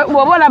naye nga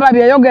bw'obola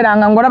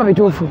babyeyogeranga ng'olaba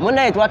bituufu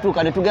munnaye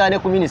twatuuka ne tugenda ne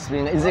ku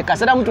ministry nze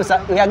kasera mutu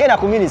yagenda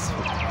ku ministry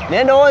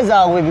naye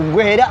ndowooza we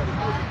bigwera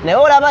naye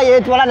olaba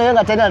yeetwala naye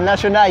nga talina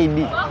national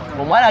ID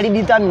omwana ali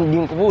determined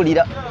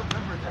nkubuulira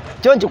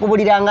kyo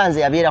nkikubulira nga nze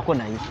yabeerako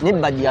naye ne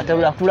baddi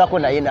yatulako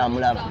naye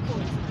n'amulaba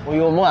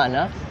oyo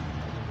omwana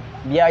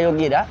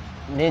byayogera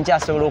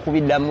nenkyasobola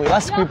okubiddamu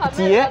eba script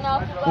ye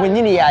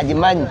mwennyini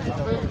yagimanyi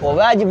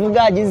oba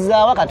agivuga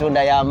agizaawa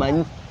katonda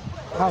yamanyi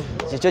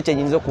kikyo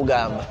kyenyinza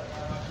okugamba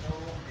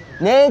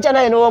nenkya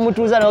naye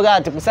n'owomutuuza nogaa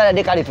nti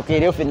kusaladde kale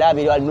tukeereyo ffenna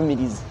abiri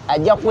walinumirizi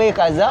ajja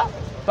kwekaza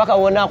paka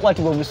wona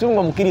akwatibwa obusungu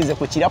omukirize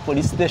ku kira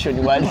police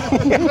station wali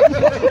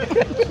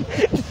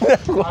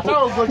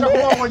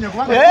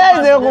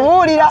nze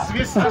okubuulira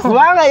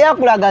kubanga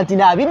yakulaga nti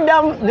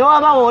naabiddamu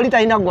newabaawo oli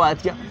talina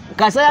gwatya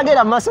kasa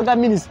yagera mu maaso ga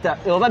minisita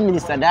oba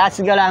minisita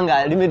nayasigala nga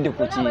alimedde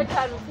ku kintu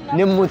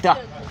nemmuta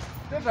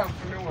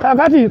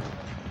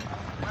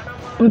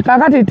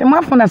kakati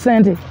temwafuna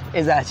sente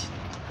ezaki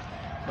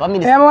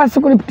yabawa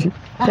script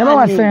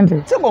yabawa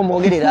sente siko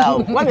omwogerera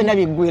awo kuba byonna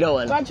biggwira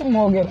wano lwaki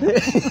mwogera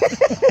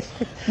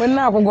bwe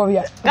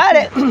nnaakugobya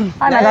kale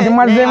ana kati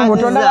mwazzemu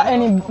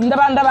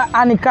ndaba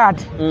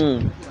anikati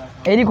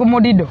eri ku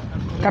mudido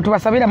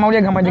katubasabira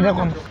amawulire gamwe gye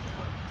gakoma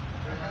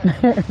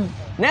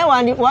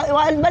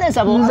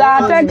nze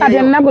ate kati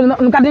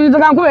ennaku kati nze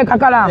kankuba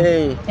kakalaamu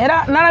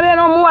era nalabye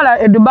n'omuwala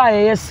e Dubai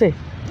eyesse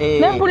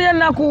nempulira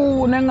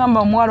ennaku neŋŋamba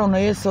omuwala ono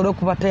yesse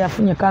olwekuba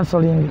teyafunye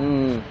counseling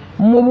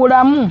mu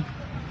bulamu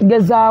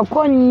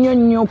gezaako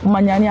nnyo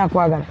okumanya ani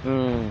akwagala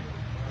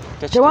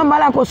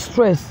tewamalako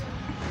stress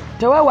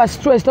teweewa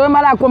stress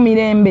tewemalako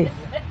mirembe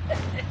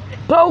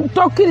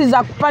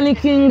tokkiriza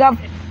kupanikinga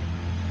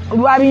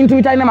lwa bintu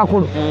bitalina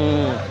makulu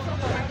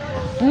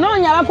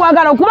noonya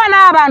abakwagala okuba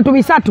n'abantu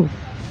 3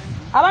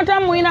 abantu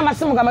amuyina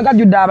amasimu gamwe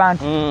gajjudde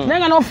abantu naye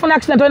nga n'ofuna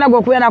accident olina gwe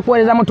okubeera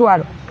nakuweereza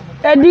mutwalo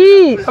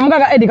edi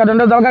omugaga edi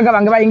katondoza abagaga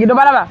bange bayingidde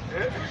obalaba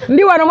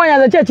ndi wano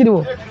mwanyaze ki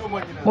ekiriwo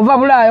muva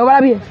bulaayo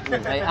obalabye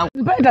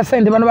mpaita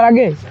sente bano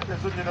balage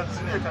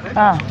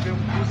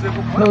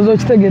ndowooza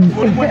okitegedde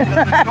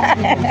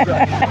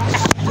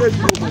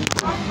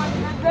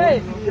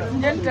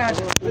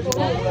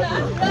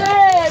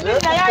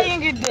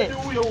yayingidde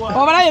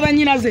obalabe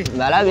banyinaze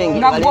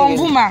nga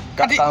gonvuma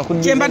kati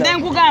kyembadde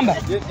nkugamba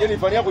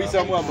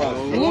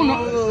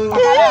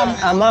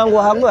amangu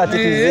hago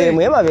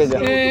atituzeemu emabega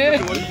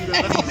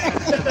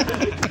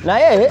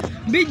naye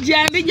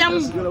bijjamu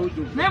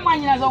naye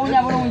mwanyinaze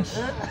owunya bulungi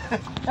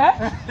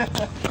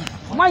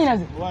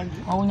mwanyinaze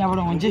owunya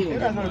bulungi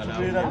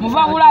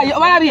muva bulayo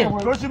obalabye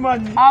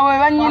awe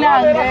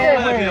banyinange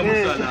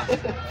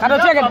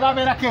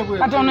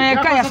kati ono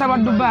yekka yasaba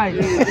Dubai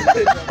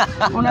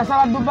ono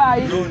yasaba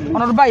Dubai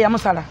ono Dubai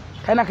yamusala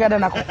kalina kayada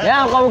nako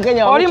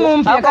oli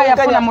mumpi eka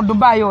yafuna mu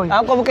Dubai oyo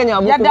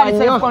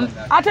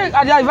ate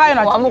alivayo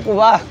nako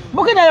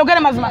Bukenya yogere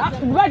mazima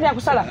Dubai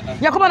yakusala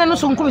yakuba na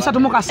nusu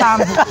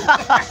 13,700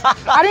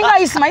 alinga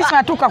Isma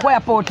atuka kwa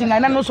airport nga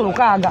ina nusu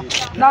lukaga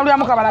na uli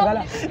amuka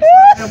balagala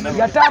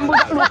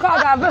yatambuza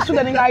lukaga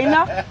avesude nga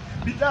ina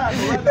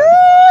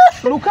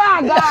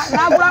lukaga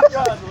nagula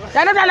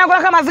yaneta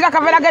nagula kama zika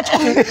kavera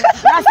gachumi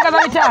nasika za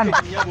 5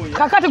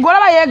 kakati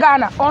golaba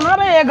yegana ono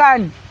laba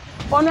yegani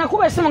ono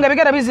yakuba esimu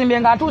ngebigera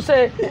bizimbye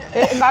ngatuse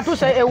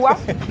ewa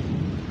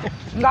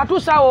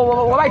ngatusa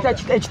wabaita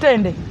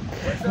ekitende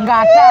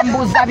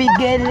ngatambuza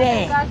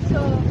bigere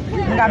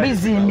nga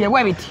bizimbye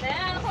bwebiti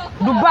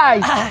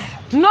Dubai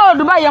no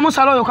Dubai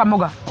yamusala oyo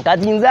kamoga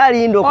kati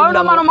nzali ndo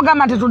ono mano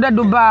mugamba nti tudde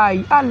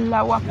Dubai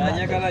Allah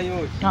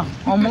akbar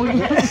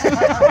omuli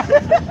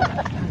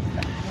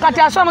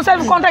kati asoma mu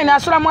self container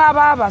asula mu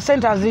ababa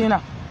center zina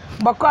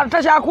bakwa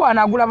tashakuwa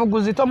nagula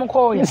buguzi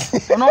tomukoya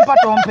onompa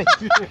tompe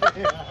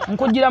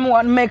nkujira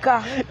mu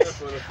meka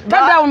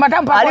tada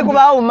umatampa ali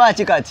kubawo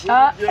machi kati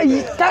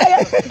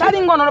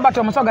tali ngono roba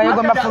tomusoga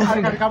yegomba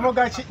fulfiga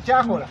kamoga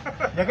kyakola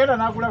yagenda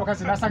nagula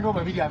bakasi nasanga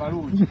oba bili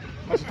abalungi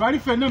twali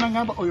fenno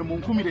nangamba oyo mu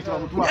 10 leta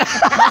mutwa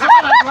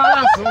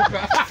twala soka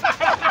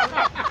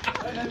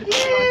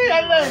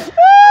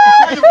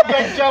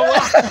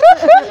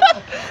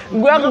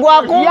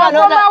Gwakuma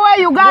no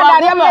we Uganda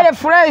ali amere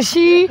fresh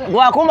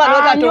gwakuma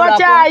no katola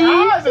chai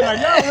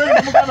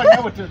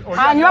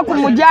anywa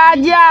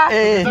kumujaja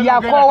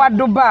yako wa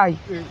Dubai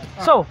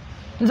so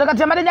nze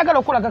kati amade njagala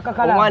okula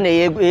kakakala omwana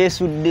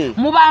yesudde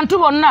mu bantu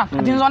bonna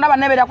kati nzonda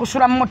banebera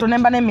kusula mu moto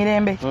nemba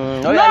nemirembe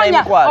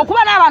nonya okuba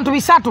n'abantu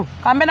 3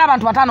 kambe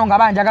n'abantu 5 nga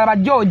banjagala ba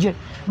George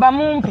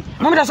bamumpi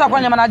mumita so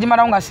kwanya manaji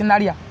marawunga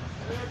sinalia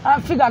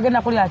afika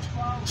agenda kulyachi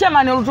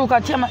chema ne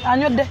lutuka chema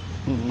anyodde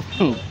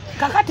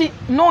kakati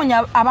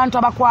nonya abantu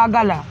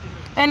abakwagala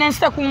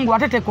enenste kungu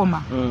atete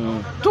koma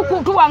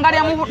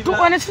tuwangalia mu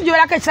tuwenesijo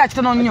lake kisa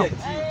kitono nnyo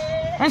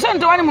enso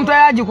nti wali muntu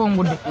ayaji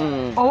kungudde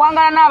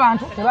owangala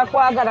n'abantu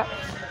tebakwagala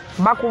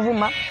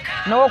bakuvuma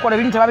nowokola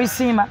ebintu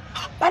babisiima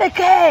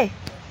baleke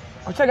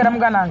Okitegera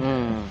muganda wange.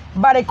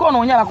 Bareko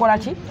onoonya bakola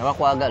ki?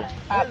 Abakwagala.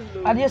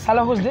 Yes,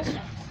 hello, who's this?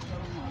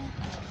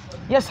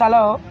 Yes,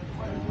 hello.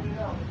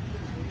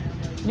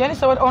 Jani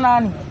sawa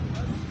onani.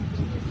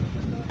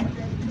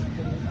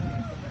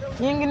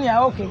 Yingini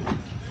ya okay.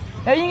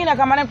 Yingini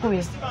akamane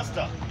kubisi.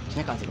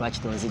 Neka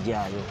lwakitonze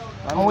gyayo.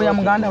 Oya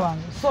muganda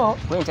wange. So,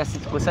 kwencha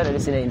kusala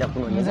lesina inda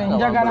kunonya. Nze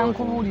njagala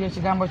nkubuulira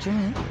ekigambo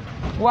kimu.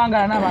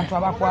 Kuwangala n'abantu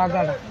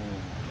abakwagala.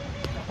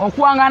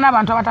 Okuwangala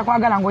n'abantu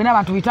abatakwagala ng'olina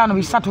abantu 5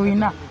 bisatu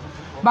bina.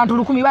 Bantu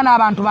 10 bana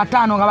abantu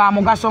 5 nga ba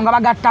mugaso nga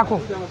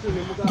bagattako.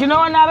 Nti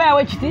n'onaabeera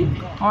wekiti,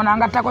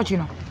 onangattako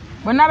kino.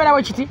 Bwe naabeera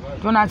wekiti,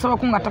 tonasobola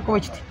kungattako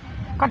wekiti.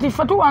 Kati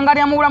ffe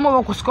tuwangalira mu bulamu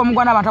obw'okusika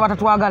omugwa n'abantu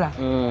abatatwagala.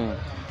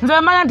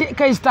 Nze manya nti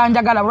Keista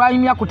njagala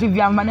lwayimya ku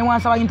TV amba ne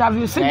wansaba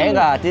interview si. Naye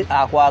nga ate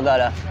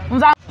akwagala.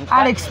 Nze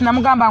Alex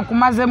namugamba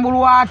nkumaze mu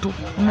Lwatu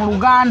mu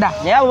Luganda.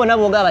 Naye abo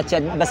nabo nga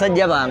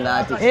basajja bange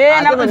ate.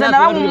 Nze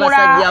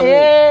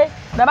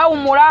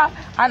nabawumula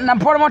na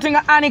promoting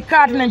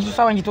Anikat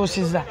n'ekitusawa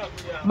njituusizza.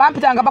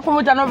 Bampitanga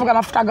bakubuuta n'ovuga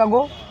amafuta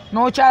gago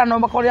n'okyala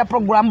n'obakolera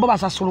program bo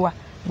basasulwa.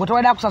 Gwe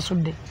tewalina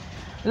kusasudde.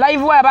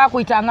 Live waya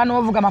bakuyitanga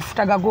n'ovuga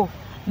amafuta gago.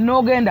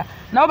 N'ogenda.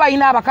 Nabo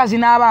balina abakazi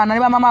n'abaana ne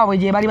bamama baabwe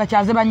gye bali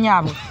bakyaze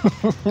bannyaabwe.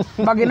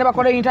 Bagende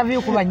bakole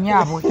interview ku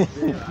bannyaabwe.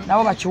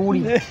 Nabo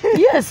bakiwulire.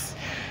 Yes.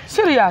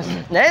 Serious.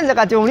 Naye nze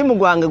kati omulimu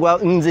gwange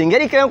nze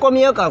ngeri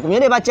kenkomyeko akumye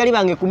ne bakyali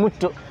bange ku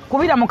mutto.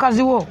 Kubira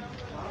mukazi wo.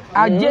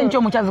 Ajje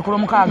nkyo mukyazi kulo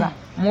mukaaga.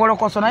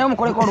 Muwolokoso naye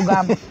omukoleko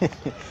olugambo.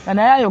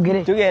 Naye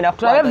ayogere.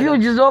 Tulabe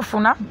views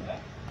z'ofuna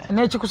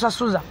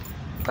n'ekikusasuza.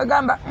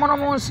 Kagamba muno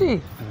mu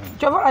nsi.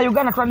 Kyova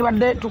Uganda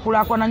twandibadde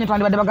tukulaakulanye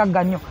twandibadde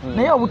bagagga nnyo.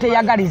 Naye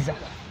obuteyagaliza.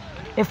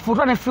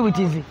 Efutwa ne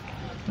filitizi.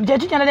 Nje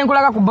kikyana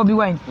nkulaga ku Bobi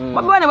Wine.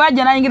 Bobi Wine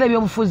bwajja nayingira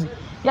ebyobufuzi.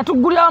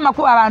 Yatuggulirawo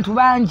amakubo abantu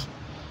bangi.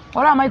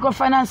 Ola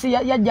microfinance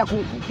yajja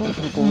ku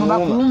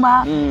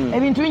makumba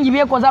ebintu bingi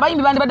byekoza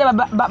abayimbi bandi badde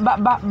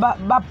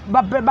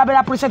babera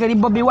appreciate eri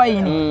Bobi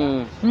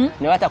Wine.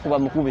 Ne watakuba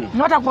mukube.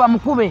 Ne watakuba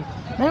mukube.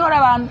 Naye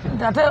olaba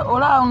ate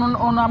ola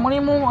ona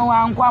mulimu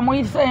wankwa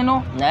muyise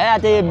eno. Naye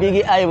ate big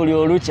eye buli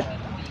olucha.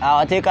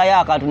 Awateekayo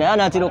akantu naye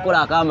anaatera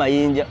okukola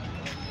akamayinja.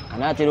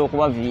 Anaatera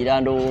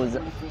okubaviira ndowooza.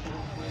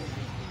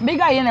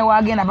 Biga yene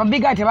wagenda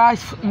babiga teba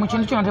mu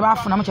kintu kino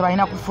tebafunamu kye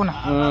balina kufuna.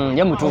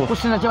 Ye mutuufu.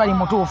 Okusinza kye bali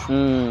mutuufu.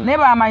 Ne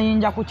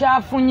bamayinja ku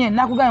kyafunye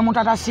nakugamba omuntu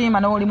atasiima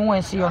n'oli mu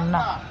wensi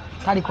yonna.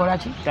 Talikola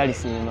ki?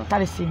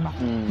 Talisiima.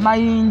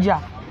 Mayinja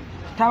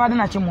tabadde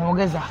na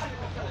kimwogeza.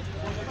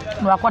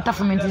 Lwakwata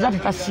fumenti zati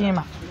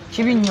tasiima.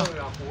 Kibi nnyo.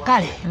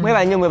 Kale.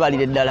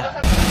 Mwebalire ddala.